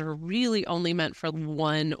trailers that are really only meant for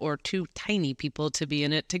one or two tiny people to be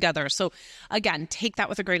in it together. So again, take that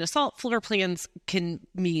with a grain of salt. Floor plans can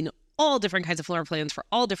mean all different kinds of floor plans for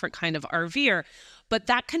all different kind of RVer, but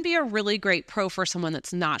that can be a really great pro for someone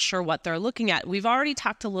that's not sure what they're looking at. We've already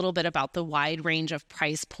talked a little bit about the wide range of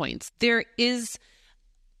price points. There is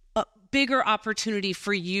a bigger opportunity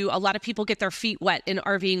for you. A lot of people get their feet wet in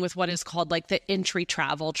RVing with what is called like the entry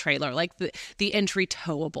travel trailer, like the entry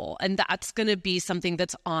towable. And that's going to be something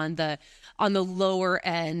that's on the lower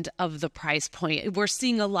end of the price point. We're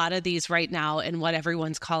seeing a lot of these right now in what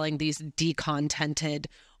everyone's calling these decontented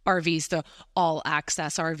RVs, the all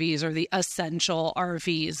access RVs or the essential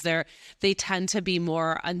RVs. They tend to be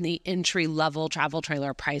more on the entry level travel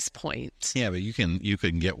trailer price point. Yeah, but you can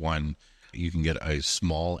get one. You can get a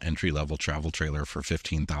small entry level travel trailer for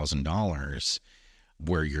 $15,000,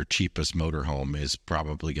 where your cheapest motorhome is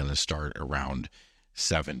probably going to start around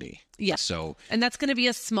 $70,000. Yeah. And that's going to be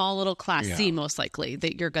a small little Class C, most likely,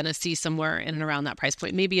 that you're going to see somewhere in and around that price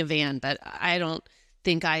point. Maybe a van, but I don't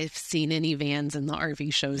think I've seen any vans in the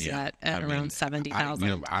RV shows yet at around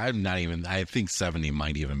 70,000. I'm not even. I think 70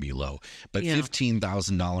 might even be low. But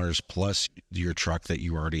 $15,000 plus your truck that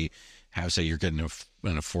you already have. Say you're getting an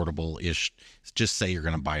affordable-ish. Just say you're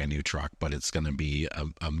going to buy a new truck, but it's going to be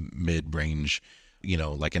a mid-range,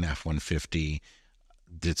 like an F-150.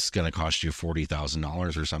 That's going to cost you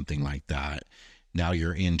 $40,000 or something like that. Now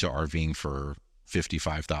you're into RVing for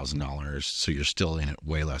 $55,000, so you're still in it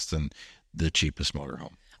way less than the cheapest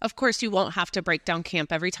motorhome. Of course, you won't have to break down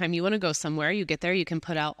camp every time you want to go somewhere. You get there, you can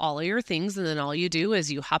put out all of your things, and then all you do is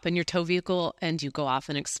you hop in your tow vehicle and you go off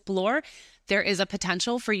and explore. There is a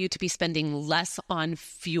potential for you to be spending less on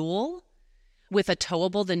fuel with a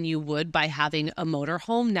towable than you would by having a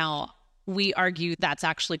motorhome. Now, we argue that's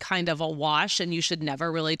actually kind of a wash, and you should never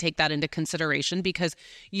really take that into consideration because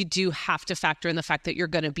you do have to factor in the fact that you're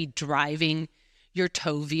going to be driving your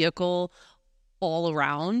tow vehicle all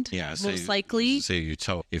around, most likely. Say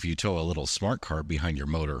if you tow a little smart car behind your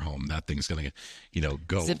motorhome, that thing's going to,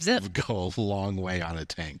 go zip. Go a long way on a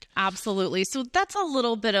tank. Absolutely. So that's a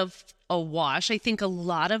little bit of a wash. I think a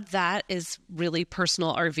lot of that is really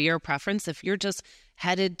personal RVer preference. If you're just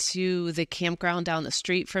headed to the campground down the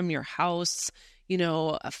street from your house,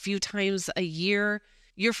 a few times a year,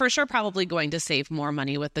 you're for sure probably going to save more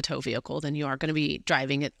money with the tow vehicle than you are going to be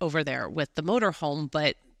driving it over there with the motorhome.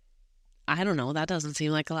 But I don't know. That doesn't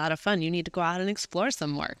seem like a lot of fun. You need to go out and explore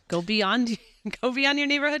some more. Go beyond your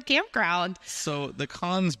neighborhood campground. So the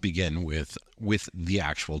cons begin with the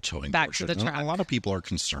actual towing. Back portion. to the truck. A lot of people are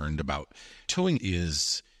concerned about towing.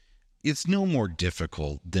 It's no more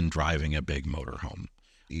difficult than driving a big motorhome.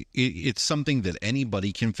 It's something that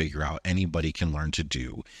anybody can figure out, anybody can learn to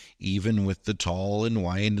do. Even with the tall and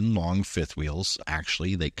wide and long fifth wheels,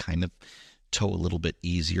 actually, they kind of tow a little bit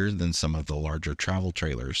easier than some of the larger travel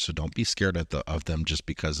trailers. So don't be scared of them just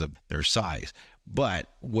because of their size. But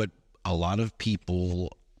what a lot of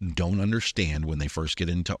people don't understand when they first get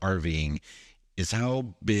into RVing is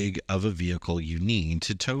how big of a vehicle you need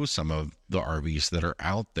to tow some of the RVs that are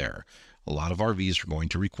out there. A lot of RVs are going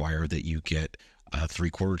to require that you get a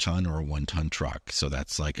 3/4 ton or a 1 ton truck. So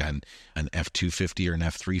that's like an F-250 or an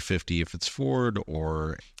F-350 if it's Ford,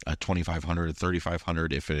 or a 2500 or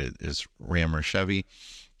 3500 if it is Ram or Chevy,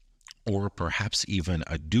 or perhaps even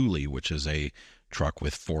a dually, which is a truck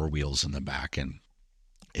with 4 wheels in the back and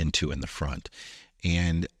 2 in the front.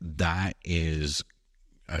 And that is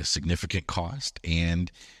a significant cost,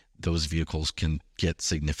 and those vehicles can get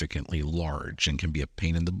significantly large and can be a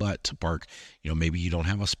pain in the butt to park. Maybe you don't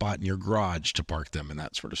have a spot in your garage to park them and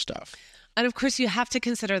that sort of stuff. And of course, you have to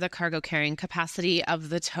consider the cargo carrying capacity of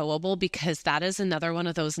the towable, because that is another one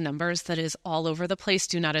of those numbers that is all over the place.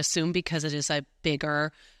 Do not assume because it is a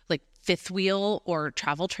bigger, like fifth wheel or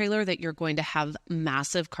travel trailer, that you're going to have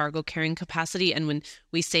massive cargo carrying capacity. And when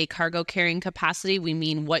we say cargo carrying capacity, we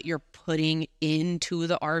mean what you're putting into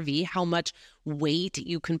the RV, how much weight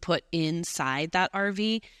you can put inside that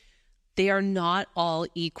RV. They are not all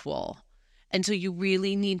equal. And so you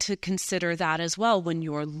really need to consider that as well when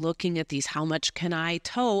you're looking at these. How much can I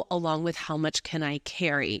tow along with how much can I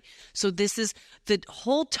carry? So this is the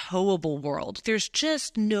whole towable world. There's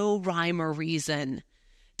just no rhyme or reason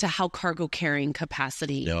to how cargo carrying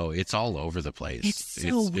capacity. No, it's all over the place. It's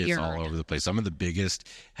so weird. It's all over the place. Some of the biggest,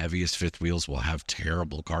 heaviest fifth wheels will have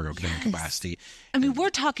terrible cargo carrying capacity. I mean, we're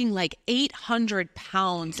talking like 800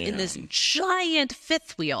 pounds in this giant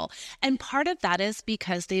fifth wheel. And part of that is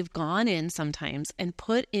because they've gone in sometimes and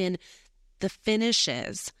put in the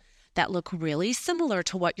finishes that look really similar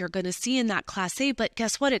to what you're going to see in that Class A. But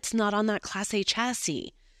guess what? It's not on that Class A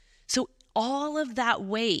chassis. So all of that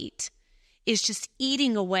weight is just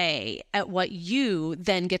eating away at what you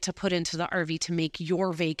then get to put into the RV to make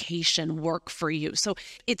your vacation work for you. So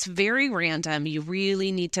it's very random. You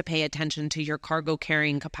really need to pay attention to your cargo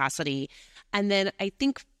carrying capacity. And then I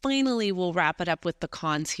think finally we'll wrap it up with the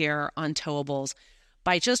cons here on towables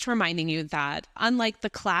by just reminding you that unlike the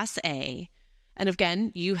Class A, and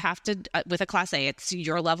again, you have to, with a Class A, it's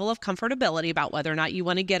your level of comfortability about whether or not you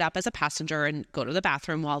want to get up as a passenger and go to the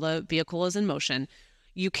bathroom while the vehicle is in motion.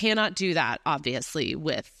 You cannot do that, obviously,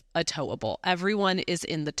 with a towable. Everyone is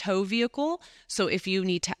in the tow vehicle. So if you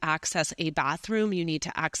need to access a bathroom, you need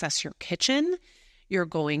to access your kitchen, you're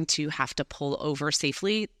going to have to pull over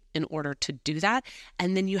safely in order to do that.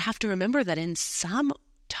 And then you have to remember that in some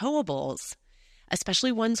towables,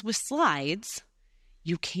 especially ones with slides,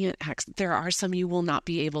 you can't access, there are some you will not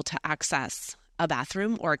be able to access a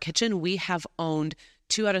bathroom or a kitchen. We have owned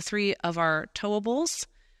 2 out of 3 of our towables.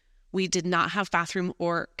 We did not have bathroom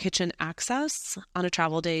or kitchen access on a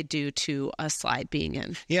travel day due to a slide being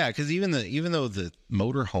in. Yeah, because even though the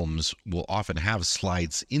motorhomes will often have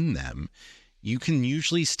slides in them, you can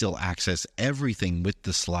usually still access everything with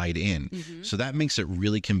the slide in. Mm-hmm. So that makes it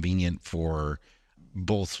really convenient for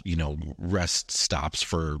both, rest stops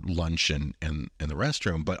for lunch and the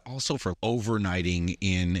restroom, but also for overnighting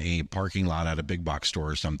in a parking lot at a big box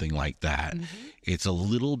store or something like that. Mm-hmm. It's a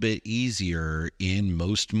little bit easier in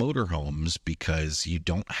most motorhomes because you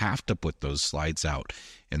don't have to put those slides out.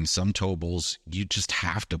 In some towables, you just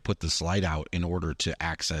have to put the slide out in order to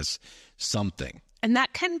access something. And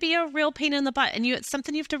that can be a real pain in the butt. And it's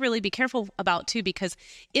something you have to really be careful about too, because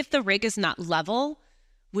if the rig is not level,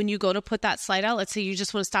 when you go to put that slide out, let's say you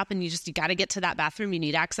just want to stop and you got to get to that bathroom, you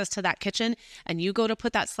need access to that kitchen, and you go to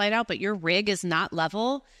put that slide out, but your rig is not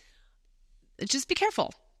level, just be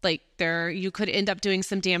careful. Like you could end up doing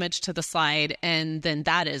some damage to the slide, and then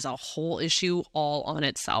that is a whole issue all on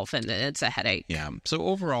itself, and it's a headache. Yeah. So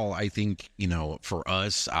overall, I think, for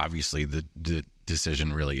us, obviously the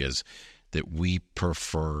decision really is that we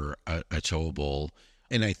prefer a towable.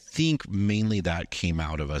 And I think mainly that came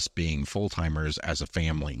out of us being full-timers as a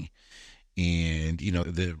family. And,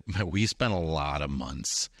 we spent a lot of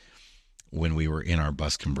months when we were in our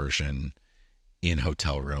bus conversion in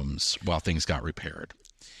hotel rooms while things got repaired.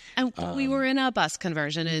 And we were in a bus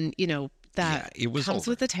conversion, and, that it was comes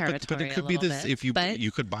with the territory. But it could be this, if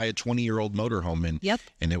you could buy a 20-year-old motorhome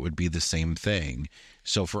and it would be the same thing.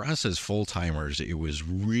 So for us as full-timers, it was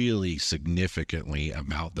really significantly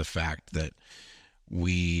about the fact that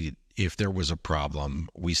if there was a problem,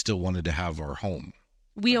 we still wanted to have our home.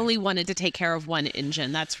 We only wanted to take care of one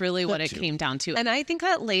engine. That's really what it came down to. And I think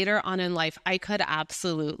that later on in life, I could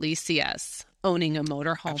absolutely see us owning a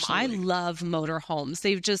motorhome. Absolutely. I love motorhomes.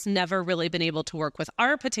 They've just never really been able to work with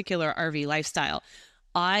our particular RV lifestyle.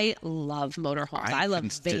 I love motorhomes. I love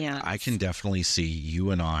vans. I can definitely see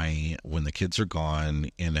you and I, when the kids are gone,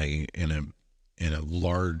 in a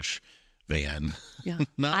large van. Yeah.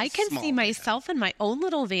 Not I can small see van. myself in my own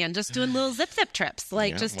little van just doing little zip trips,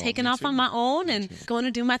 like Yeah, just well, taking me off too. on my own and going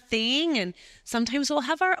to do my thing. And sometimes we'll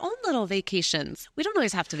have our own little vacations. We don't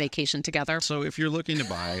always have to vacation together. So if you're looking to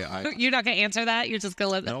buy, You're not going to answer that? You're just going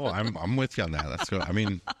to let no, I'm with you on that. That's good. I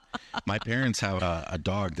mean, my parents have a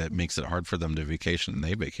dog that makes it hard for them to vacation.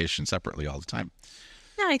 They vacation separately all the time.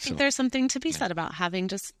 Yeah, I think there's something to be said about having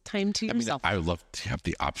just time to I mean, yourself. I would love to have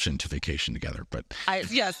the option to vacation together, but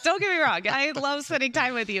Yes, don't get me wrong. I love spending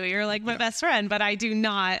time with you. You're like my best friend, but I do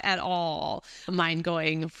not at all mind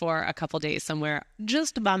going for a couple days somewhere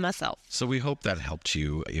just by myself. so we hope that helped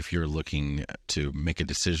you if you're looking to make a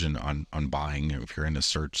decision on buying, if you're in a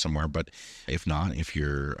search somewhere. But if not, if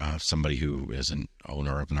you're somebody who is an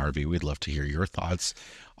owner of an RV, we'd love to hear your thoughts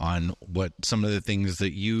on what some of the things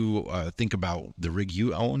that you think about the rig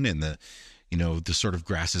you own and the sort of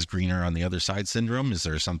grass is greener on the other side syndrome. Is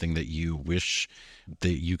there something that you wish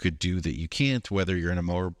that you could do that you can't, whether you're in a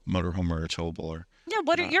motorhome or a towable? Or Yeah,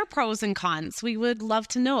 what are your pros and cons? We would love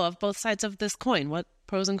to know of both sides of this coin. What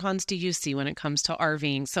pros and cons do you see when it comes to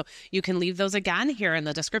RVing? So you can leave those again here in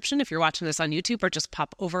the description if you're watching this on YouTube, or just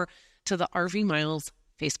pop over to the RV Miles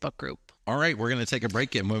Facebook group. All right, we're going to take a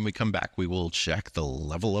break, and when we come back, we will check the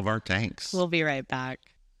level of our tanks. We'll be right back.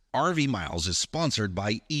 RV Miles is sponsored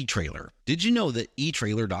by eTrailer. Did you know that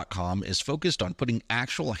eTrailer.com is focused on putting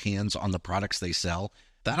actual hands on the products they sell?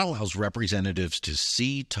 That allows representatives to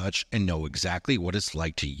see, touch, and know exactly what it's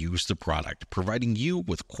like to use the product, providing you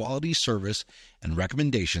with quality service and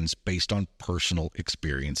recommendations based on personal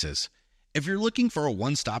experiences. If you're looking for a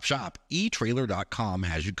one-stop shop, eTrailer.com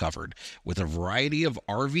has you covered with a variety of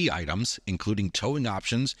RV items, including towing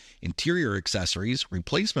options, interior accessories,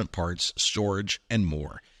 replacement parts, storage, and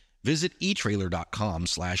more. Visit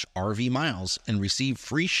eTrailer.com/RVMiles and receive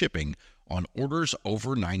free shipping on orders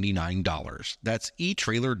over $99. That's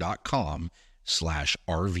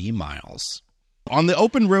eTrailer.com/RVMiles. On the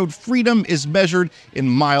open road, freedom is measured in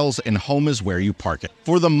miles, and home is where you park it.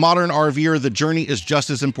 For the modern RVer, the journey is just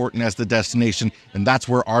as important as the destination, and that's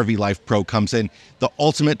where RV Life Pro comes in, the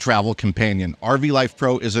ultimate travel companion. RV Life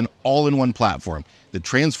Pro is an all-in-one platform that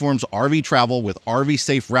transforms RV travel with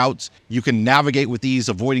RV-safe routes. You can navigate with ease,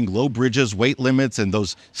 avoiding low bridges, weight limits, and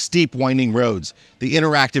those steep, winding roads. The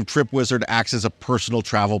interactive Trip Wizard acts as a personal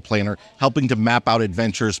travel planner, helping to map out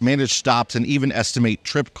adventures, manage stops, and even estimate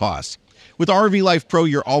trip costs. With RV Life Pro,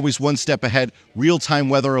 you're always one step ahead, real-time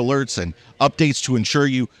weather alerts and updates to ensure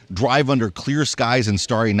you drive under clear skies and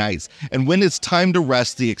starry nights. And when it's time to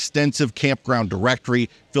rest, the extensive campground directory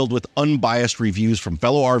filled with unbiased reviews from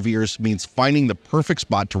fellow RVers means finding the perfect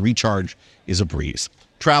spot to recharge is a breeze.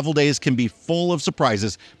 Travel days can be full of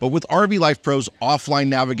surprises, but with RV Life Pro's offline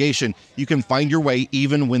navigation, you can find your way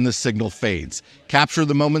even when the signal fades. Capture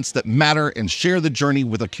the moments that matter and share the journey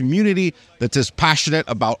with a community that's as passionate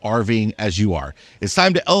about RVing as you are. It's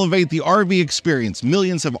time to elevate the RV experience.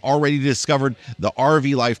 Millions have already discovered the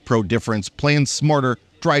RV Life Pro difference. Plan smarter,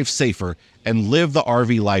 drive safer, and live the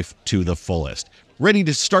RV life to the fullest. Ready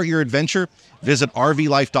to start your adventure? Visit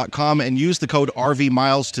RVLife.com and use the code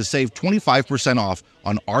RVMiles to save 25% off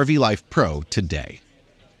on RV Life Pro today.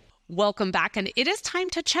 Welcome back, and it is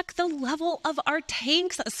time to check the level of our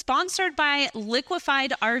tanks, sponsored by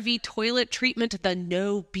Liquefied RV Toilet Treatment, the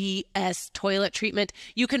No BS toilet treatment.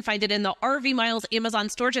 You can find it in the RV Miles Amazon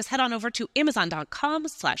store. Just head on over to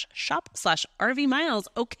amazon.com/shop/RV Miles.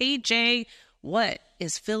 Okay, Jay, what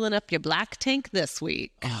is filling up your black tank this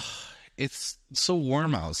week? It's so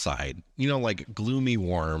warm outside, like gloomy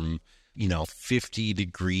warm, 50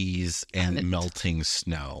 degrees and melting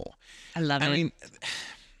snow. I love it. I mean,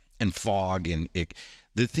 and fog. And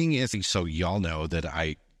the thing is, so y'all know that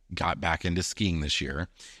I got back into skiing this year.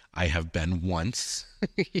 I have been once.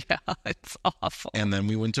 Yeah, it's awful. And then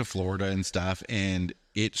we went to Florida and stuff, and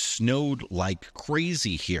it snowed like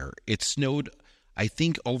crazy here. It snowed, I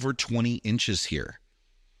think, over 20 inches here.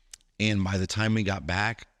 And by the time we got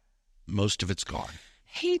back, most of it's gone.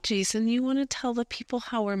 Hey, Jason, you want to tell the people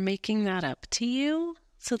how we're making that up to you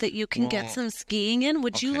so that you can get some skiing in?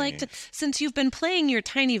 Would you like to, since you've been playing your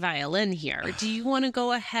tiny violin here, do you want to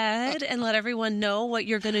go ahead and let everyone know what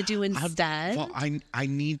you're going to do instead? I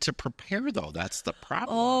need to prepare, though. That's the problem.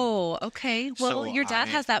 Oh, okay. Well, So your dad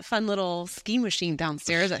has that fun little ski machine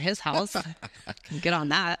downstairs at his house. Can get on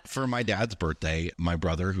that. For my dad's birthday, my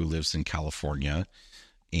brother, who lives in California,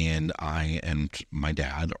 and I and my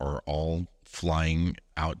dad are all flying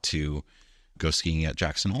out to go skiing at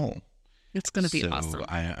Jackson Hole. It's going to be So awesome.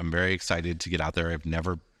 I'm very excited to get out there. I've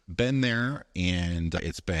never been there, and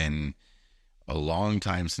it's been a long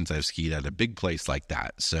time since I've skied at a big place like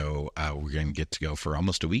that. So we're going to get to go for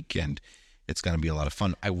almost a week, and it's going to be a lot of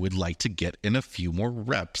fun. I would like to get in a few more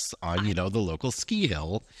reps on, the local ski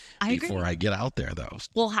hill before I get out there, though.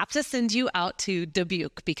 We'll have to send you out to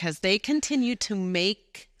Dubuque because they continue to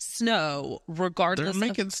make snow regardless. They're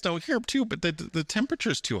making snow here too, but the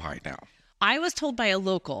temperature's too high now. I was told by a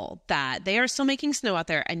local that they are still making snow out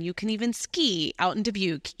there, and you can even ski out in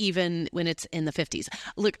Dubuque even when it's in the 50s.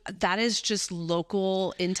 Look, that is just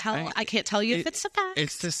local intel. I can't tell you if it's a fact.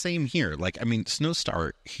 It's the same here.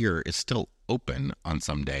 Snowstar here is still open on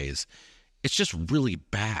some days. It's just really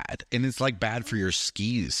bad. And it's bad for your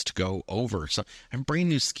skis to go over. So I have brand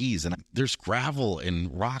new skis, and there's gravel and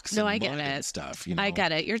rocks and mud and stuff. I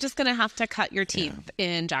get it. You're just going to have to cut your teeth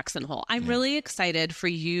in Jackson Hole. I'm really excited for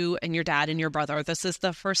you and your dad and your brother. This is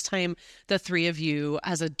the first time the three of you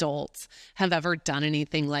as adults have ever done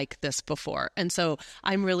anything like this before. And so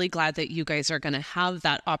I'm really glad that you guys are going to have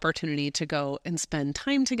that opportunity to go and spend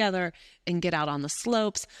time together and get out on the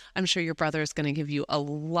slopes. I'm sure your brother is going to give you a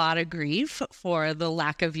lot of grief for the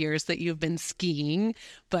lack of years that you've been skiing,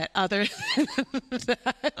 but other than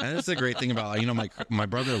that. And that's the great thing about, my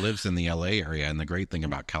brother lives in the LA area, and the great thing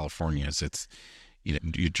about California is it's,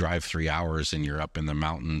 you drive 3 hours and you're up in the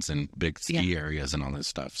mountains and big ski areas and all this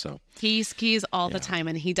stuff. So he skis all the time,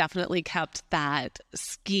 and he definitely kept that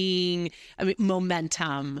skiing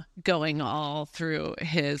momentum going all through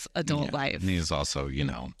his adult life. And he's also,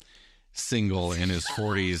 single in his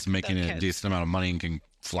 40s, making a decent amount of money, and can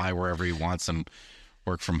fly wherever he wants and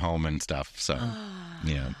work from home and stuff. So,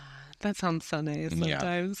 yeah. That sounds so nice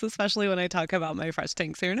sometimes, especially when I talk about my fresh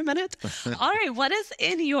tanks here in a minute. All right, what is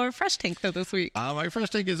in your fresh tank though this week? My fresh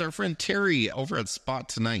tank is our friend Terry over at Spot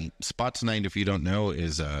Tonight. Spot Tonight, if you don't know,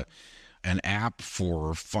 is an app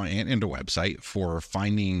and a website for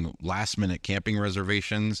finding last-minute camping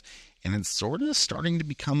reservations. And it's sort of starting to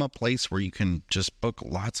become a place where you can just book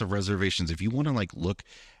lots of reservations. If you want to look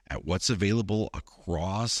at what's available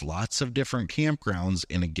across lots of different campgrounds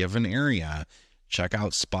in a given area, check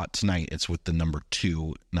out Spot Tonight. It's with the number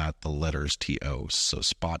 2, not the letters TO. So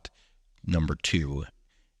Spot number 2,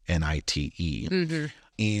 NITE. Mm-hmm.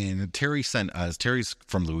 And Terry sent us, Terry's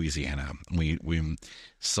from Louisiana. We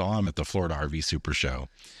saw him at the Florida RV Super Show.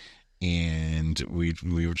 And we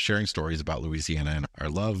were sharing stories about Louisiana and our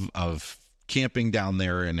love of camping down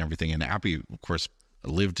there and everything. And Abby, of course,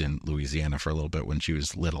 lived in Louisiana for a little bit when she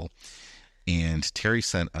was little. And Terry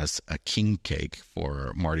sent us a king cake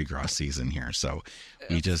for Mardi Gras season here. So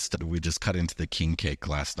we just cut into the king cake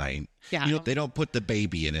last night. Yeah. They don't put the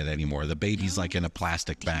baby in it anymore. The baby's in a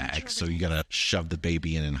plastic bag. So you got to shove the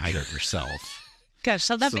baby in and hide it yourself. Gosh,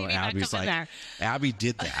 so that So baby not Abby's come in there. Abby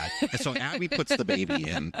did that. And so Abby puts the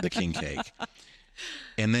baby in the king cake.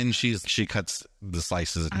 And then she cuts the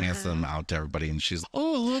slices and hands them out to everybody. And she's,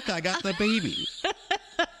 oh, look, I got the baby.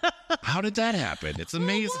 How did that happen? It's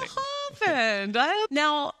amazing. Happened.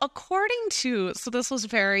 Now, so this was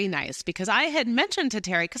very nice because I had mentioned to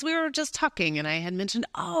Terry, because we were just talking, and I had mentioned,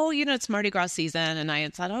 it's Mardi Gras season. And I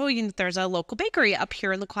had said, there's a local bakery up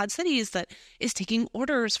here in the Quad Cities that is taking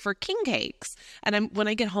orders for king cakes. And when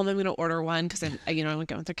I get home, I'm going to order one because I'm going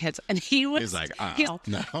with their kids. And he's like,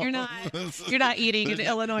 no, you're not eating an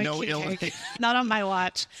Illinois king cake. Not on my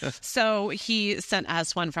watch. So he sent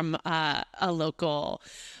us one from a local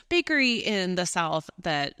bakery in the South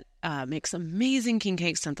that makes amazing king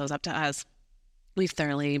cakes, sent those up to us. We've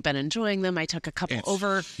thoroughly been enjoying them. I took a couple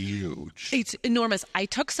over. Huge. It's enormous. I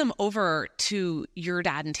took some over to your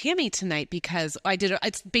dad and Tammy tonight because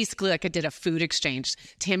it's basically like I did a food exchange.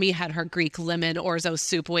 Tammy had her Greek lemon orzo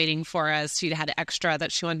soup waiting for us. She had extra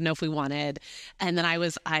that she wanted to know if we wanted. And then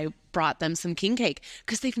I brought them some king cake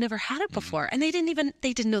because they've never had it before. And they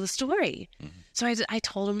didn't know the story. Mm-hmm. So I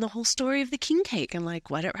told them the whole story of the king cake and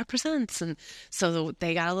what it represents. And so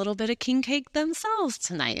they got a little bit of king cake themselves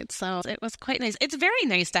tonight. So it was quite nice. It's very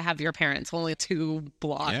nice to have your parents only 2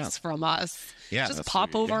 blocks from us. Yeah, just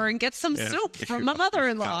pop over and get some soup from my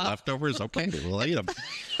mother-in-law. Leftovers? Okay, we'll eat them.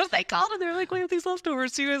 They called and they're like, we have these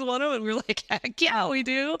leftovers. Do you guys want them? And we were like, heck yeah, we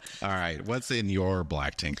do. All right. What's in your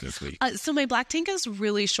black tank this week? So my black tank is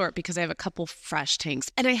really short because I have a couple fresh tanks.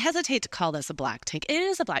 And I hesitate to call this a black tank. It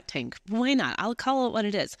is a black tank. Why not? I'll call it what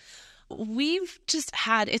it is. We've just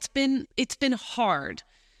had, it's been hard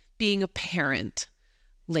being a parent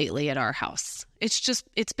lately at our house.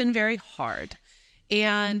 It's been very hard.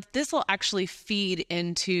 And this will actually feed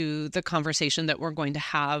into the conversation that we're going to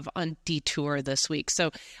have on Detour this week.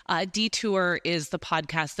 So Detour is the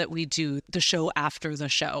podcast that we do, the show after the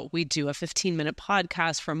show. We do a 15-minute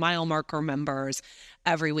podcast for mile marker members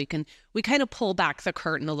every week. And we kind of pull back the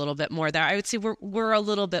curtain a little bit more there. I would say we're a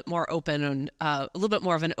little bit more open and a little bit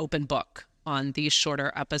more of an open book on these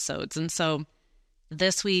shorter episodes. And so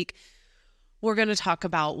this week, we're going to talk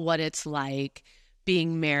about what it's like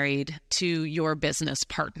being married to your business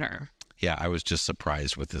partner. Yeah, I was just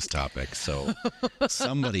surprised with this topic. So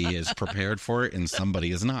somebody is prepared for it and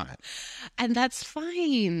somebody is not. And that's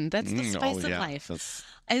fine. That's the spice of life.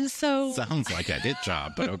 And so sounds like a hit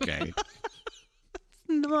job, but okay.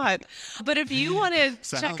 Not. But if you want to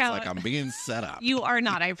check out, like I'm being set up. You are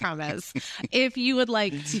not, I promise. If you would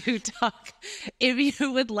like to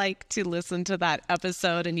listen to that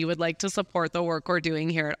episode and you would like to support the work we're doing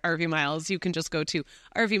here at RV Miles, you can just go to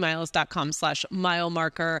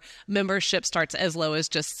rvmiles.com/milemarker. Membership starts as low as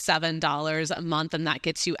just $7 a month, and that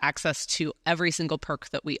gets you access to every single perk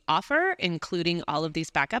that we offer, including all of these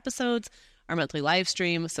back episodes, our monthly live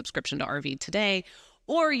stream, subscription to RV Today.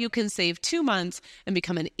 Or you can save 2 months and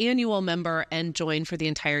become an annual member and join for the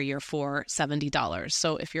entire year for $70.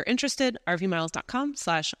 So if you're interested,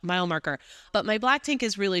 rvmiles.com/milemarker. But my black tank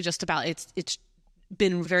is really just about, it's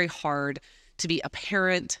been very hard to be a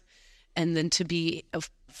parent and then to be a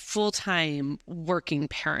full-time working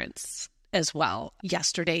parents as well.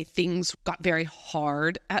 Yesterday, things got very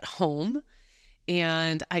hard at home.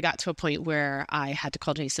 And I got to a point where I had to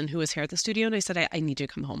call Jason, who was here at the studio, and I said, I need you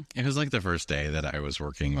to come home. It was like the first day that I was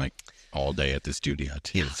working like all day at the studio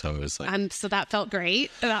too. Yeah. So it was like, and so that felt great.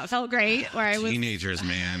 Where I was teenagers,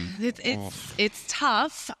 man. It's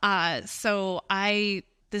tough.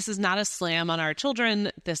 This is not a slam on our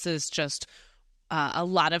children. This is just a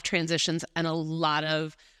lot of transitions and a lot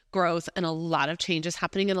of growth and a lot of changes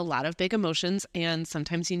happening and a lot of big emotions. And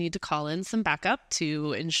sometimes you need to call in some backup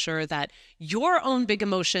to ensure that your own big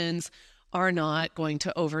emotions are not going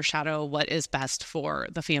to overshadow what is best for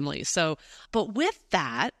the family. So, but with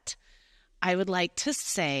that, I would like to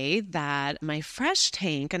say that my fresh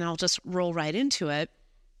tank, and I'll just roll right into it,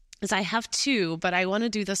 is I have two, but I want to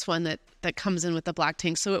do this one that comes in with the black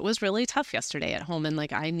tank. So it was really tough yesterday at home. And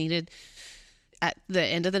like I needed, at the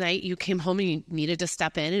end of the night, you came home and you needed to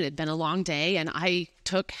step in. It had been a long day. And I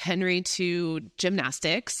took Henry to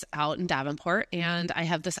gymnastics out in Davenport. And I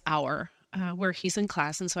have this hour where he's in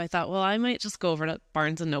class. And so I thought, well, I might just go over to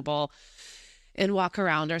Barnes & Noble and walk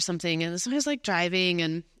around or something. And so I was like driving,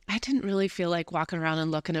 and I didn't really feel like walking around and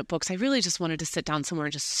looking at books. I really just wanted to sit down somewhere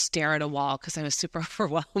and just stare at a wall because I was super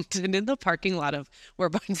overwhelmed. And in the parking lot of where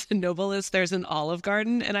Barnes & Noble is, there's an Olive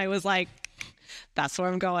Garden. And I was like, that's where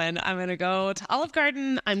I'm going. I'm going to go to Olive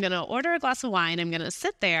Garden. I'm going to order a glass of wine. I'm going to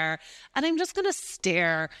sit there and I'm just going to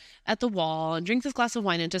stare at the wall and drink this glass of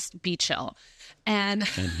wine and just be chill. And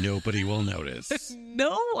nobody will notice.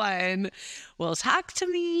 No one will talk to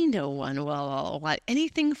me. No one will want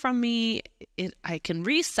anything from me. I can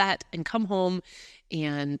reset and come home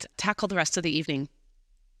and tackle the rest of the evening.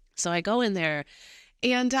 So I go in there,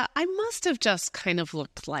 and I must have just kind of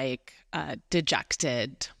looked like a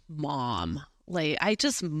dejected mom. Like I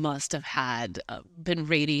just must have had been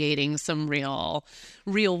radiating some real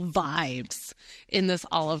vibes in this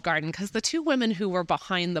Olive Garden, because the two women who were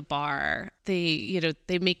behind the bar, they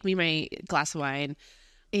make me my glass of wine,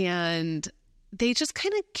 and they just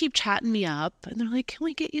kind of keep chatting me up, and they're like, "Can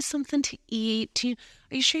we get you something to eat? Are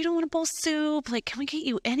you sure you don't want a bowl of soup? Like, can we get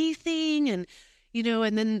you anything?" And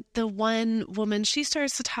and then the one woman, she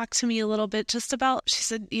starts to talk to me a little bit just about, she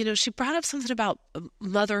said, she brought up something about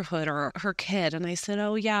motherhood or her kid. And I said,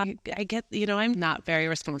 oh yeah, I get, I'm not very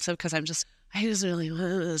responsive because I just really want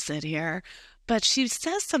to sit here. But she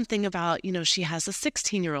says something about, she has a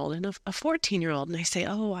 16-year-old and a 14-year-old. And I say,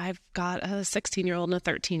 oh, I've got a 16-year-old and a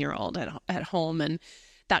 13-year-old at home. And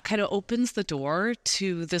that kind of opens the door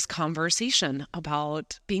to this conversation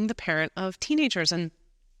about being the parent of teenagers. And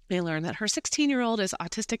I learned that her 16-year-old is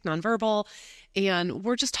autistic nonverbal, and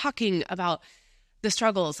we're just talking about the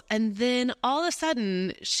struggles. And then all of a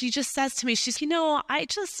sudden, she just says to me, she's,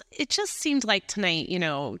 it just seemed like tonight,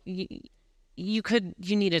 you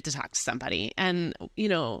needed to talk to somebody. And,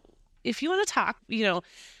 if you want to talk, and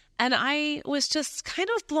I was just kind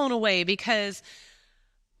of blown away because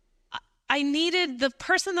the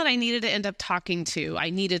person that I needed to end up talking to,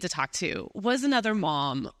 was another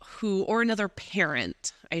mom or another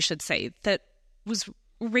parent, I should say, that was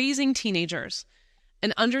raising teenagers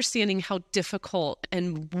and understanding how difficult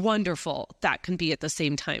and wonderful that can be at the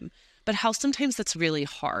same time, but how sometimes that's really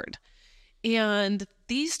hard. And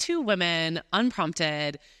these two women,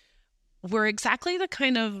 unprompted, were exactly the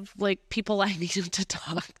kind of like people I needed to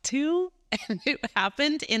talk to. And it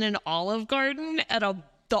happened in an Olive Garden at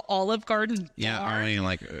the Olive Garden Yeah, bar. I mean,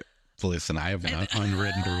 like, listen, I have an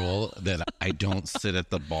unwritten rule that I don't sit at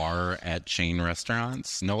the bar at chain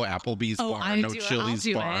restaurants. No Applebee's bar, no Chili's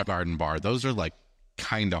bar, Garden bar. Those are like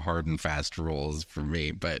kind of hard and fast rules for me.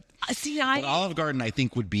 But but Olive Garden, I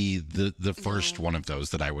think, would be the first one of those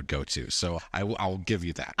that I would go to. So I'll give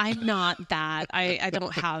you that. I'm not that. I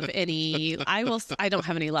don't have any. I don't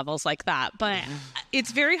have any levels like that. But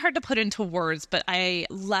it's very hard to put into words. But I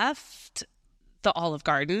left the Olive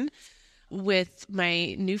Garden with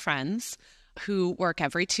my new friends who work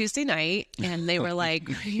every Tuesday night, and they were like,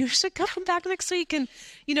 you should come back next week. And,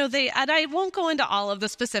 and I won't go into all of the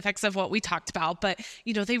specifics of what we talked about, but,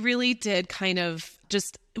 they really did kind of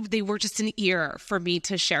they were just an ear for me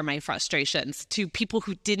to share my frustrations to people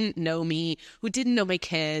who didn't know me, who didn't know my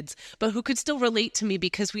kids, but who could still relate to me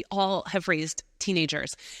because we all have raised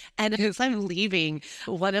teenagers. And as I'm leaving,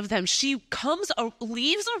 one of them, she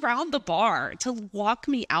leaves around the bar to walk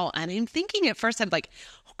me out. And I'm thinking at first, I'm like,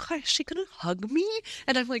 oh God, is she going to hug me?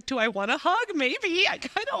 And I'm like, do I want to hug? Maybe. I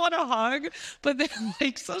kind of want to hug. But then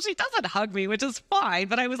so she doesn't hug me, which is fine.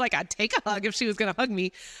 But I was like, I'd take a hug if she was going to hug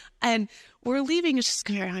me. And we're leaving. And she's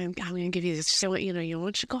going, I'm going to give you this. So, I want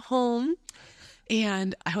you to go home.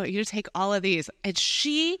 And I want you to take all of these. And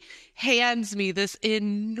she hands me this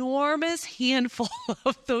enormous handful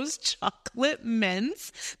of those chocolate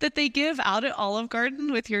mints that they give out at Olive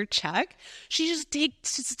Garden with your check. She just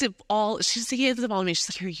takes all, she just gives them all to me. She's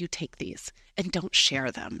like, here, you take these and don't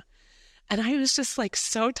share them. And I was just like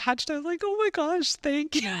so touched. I was like, oh my gosh,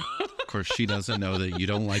 thank you. Of course, she doesn't know that you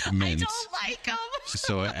don't like mints. I don't like them.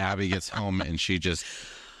 So Abby gets home and she just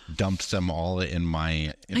dumps them all in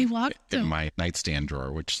my nightstand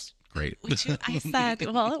drawer, which is great. I said,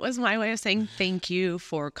 well, it was my way of saying thank you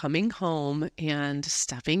for coming home and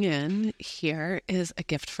stepping in. Here is a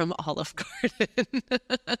gift from Olive Garden.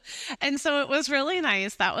 And so it was really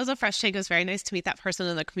nice. That was a Fresh Tank. It was very nice to meet that person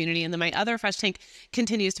in the community. And then my other Fresh Tank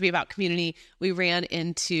continues to be about community. We ran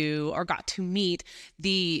into or got to meet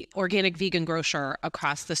the organic vegan grocer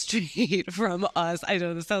across the street from us. I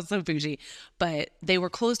know this sounds so bougie, but they were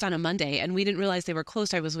closed on a Monday and we didn't realize they were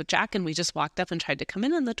closed. I was with Jack and we just walked up and tried to come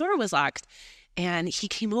in and the door was locked. And he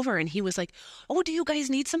came over and he was like, oh, do you guys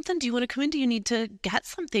need something? Do you want to come in? Do you need to get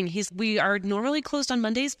something? We are normally closed on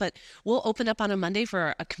Mondays, but we'll open up on a Monday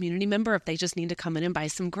for a community member if they just need to come in and buy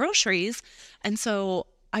some groceries. And so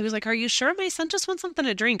I was like, are you sure? My son just wants something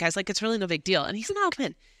to drink. I was like, it's really no big deal. And he said, no, come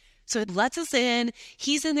in. So it lets us in.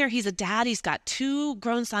 He's in there. He's a dad. He's got 2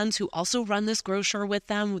 grown sons who also run this grocer with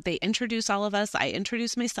them. They introduce all of us. I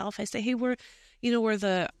introduce myself. I say, hey, we're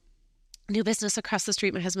the new business across the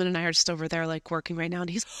street. My husband and I are just over there like working right now. And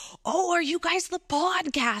he's, oh, are you guys the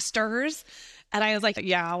podcasters? And I was like,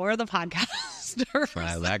 yeah, we're the podcasters.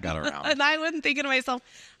 Wow, that got around. And I wasn't thinking to myself,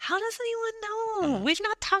 how does anyone know? We've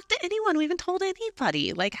not talked to anyone. We haven't told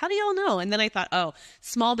anybody. Like, how do y'all know? And then I thought, oh,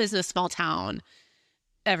 small business, small town.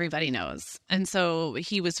 Everybody knows. And so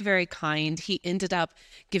he was very kind. He ended up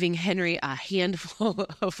giving Henry a handful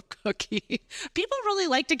of cookies. People really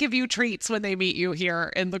like to give you treats when they meet you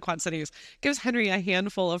here in the Quad Cities. Gives Henry a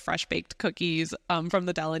handful of fresh baked cookies from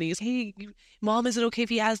the Delaney's. Hey, Mom, is it okay if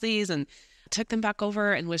he has these? And took them back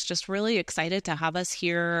over and was just really excited to have us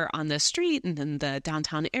here on the street and in the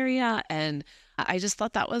downtown area. And I just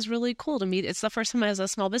thought that was really cool to meet. It's the first time as a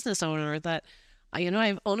small business owner that I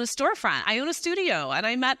own a storefront. I own a studio, and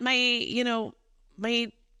I met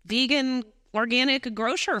my vegan organic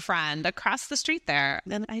grocer friend across the street there.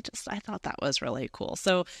 And I thought that was really cool.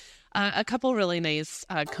 So a couple really nice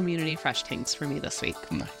community Fresh Tanks for me this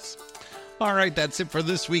week. Nice. All right, that's it for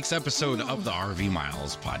this week's episode of the RV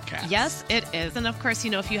Miles podcast. Yes, it is. And of course,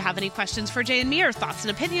 if you have any questions for Jay and me or thoughts and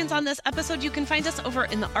opinions on this episode, you can find us over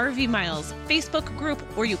in the RV Miles Facebook group,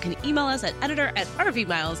 or you can email us at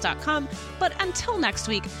editor@rvmiles.com. But until next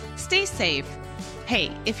week, stay safe.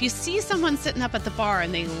 Hey, if you see someone sitting up at the bar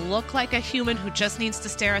and they look like a human who just needs to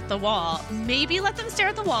stare at the wall, maybe let them stare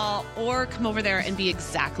at the wall or come over there and be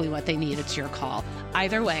exactly what they need. It's your call.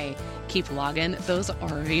 Either way, keep logging those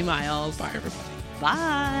RV miles. Bye, everybody.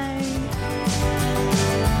 Bye.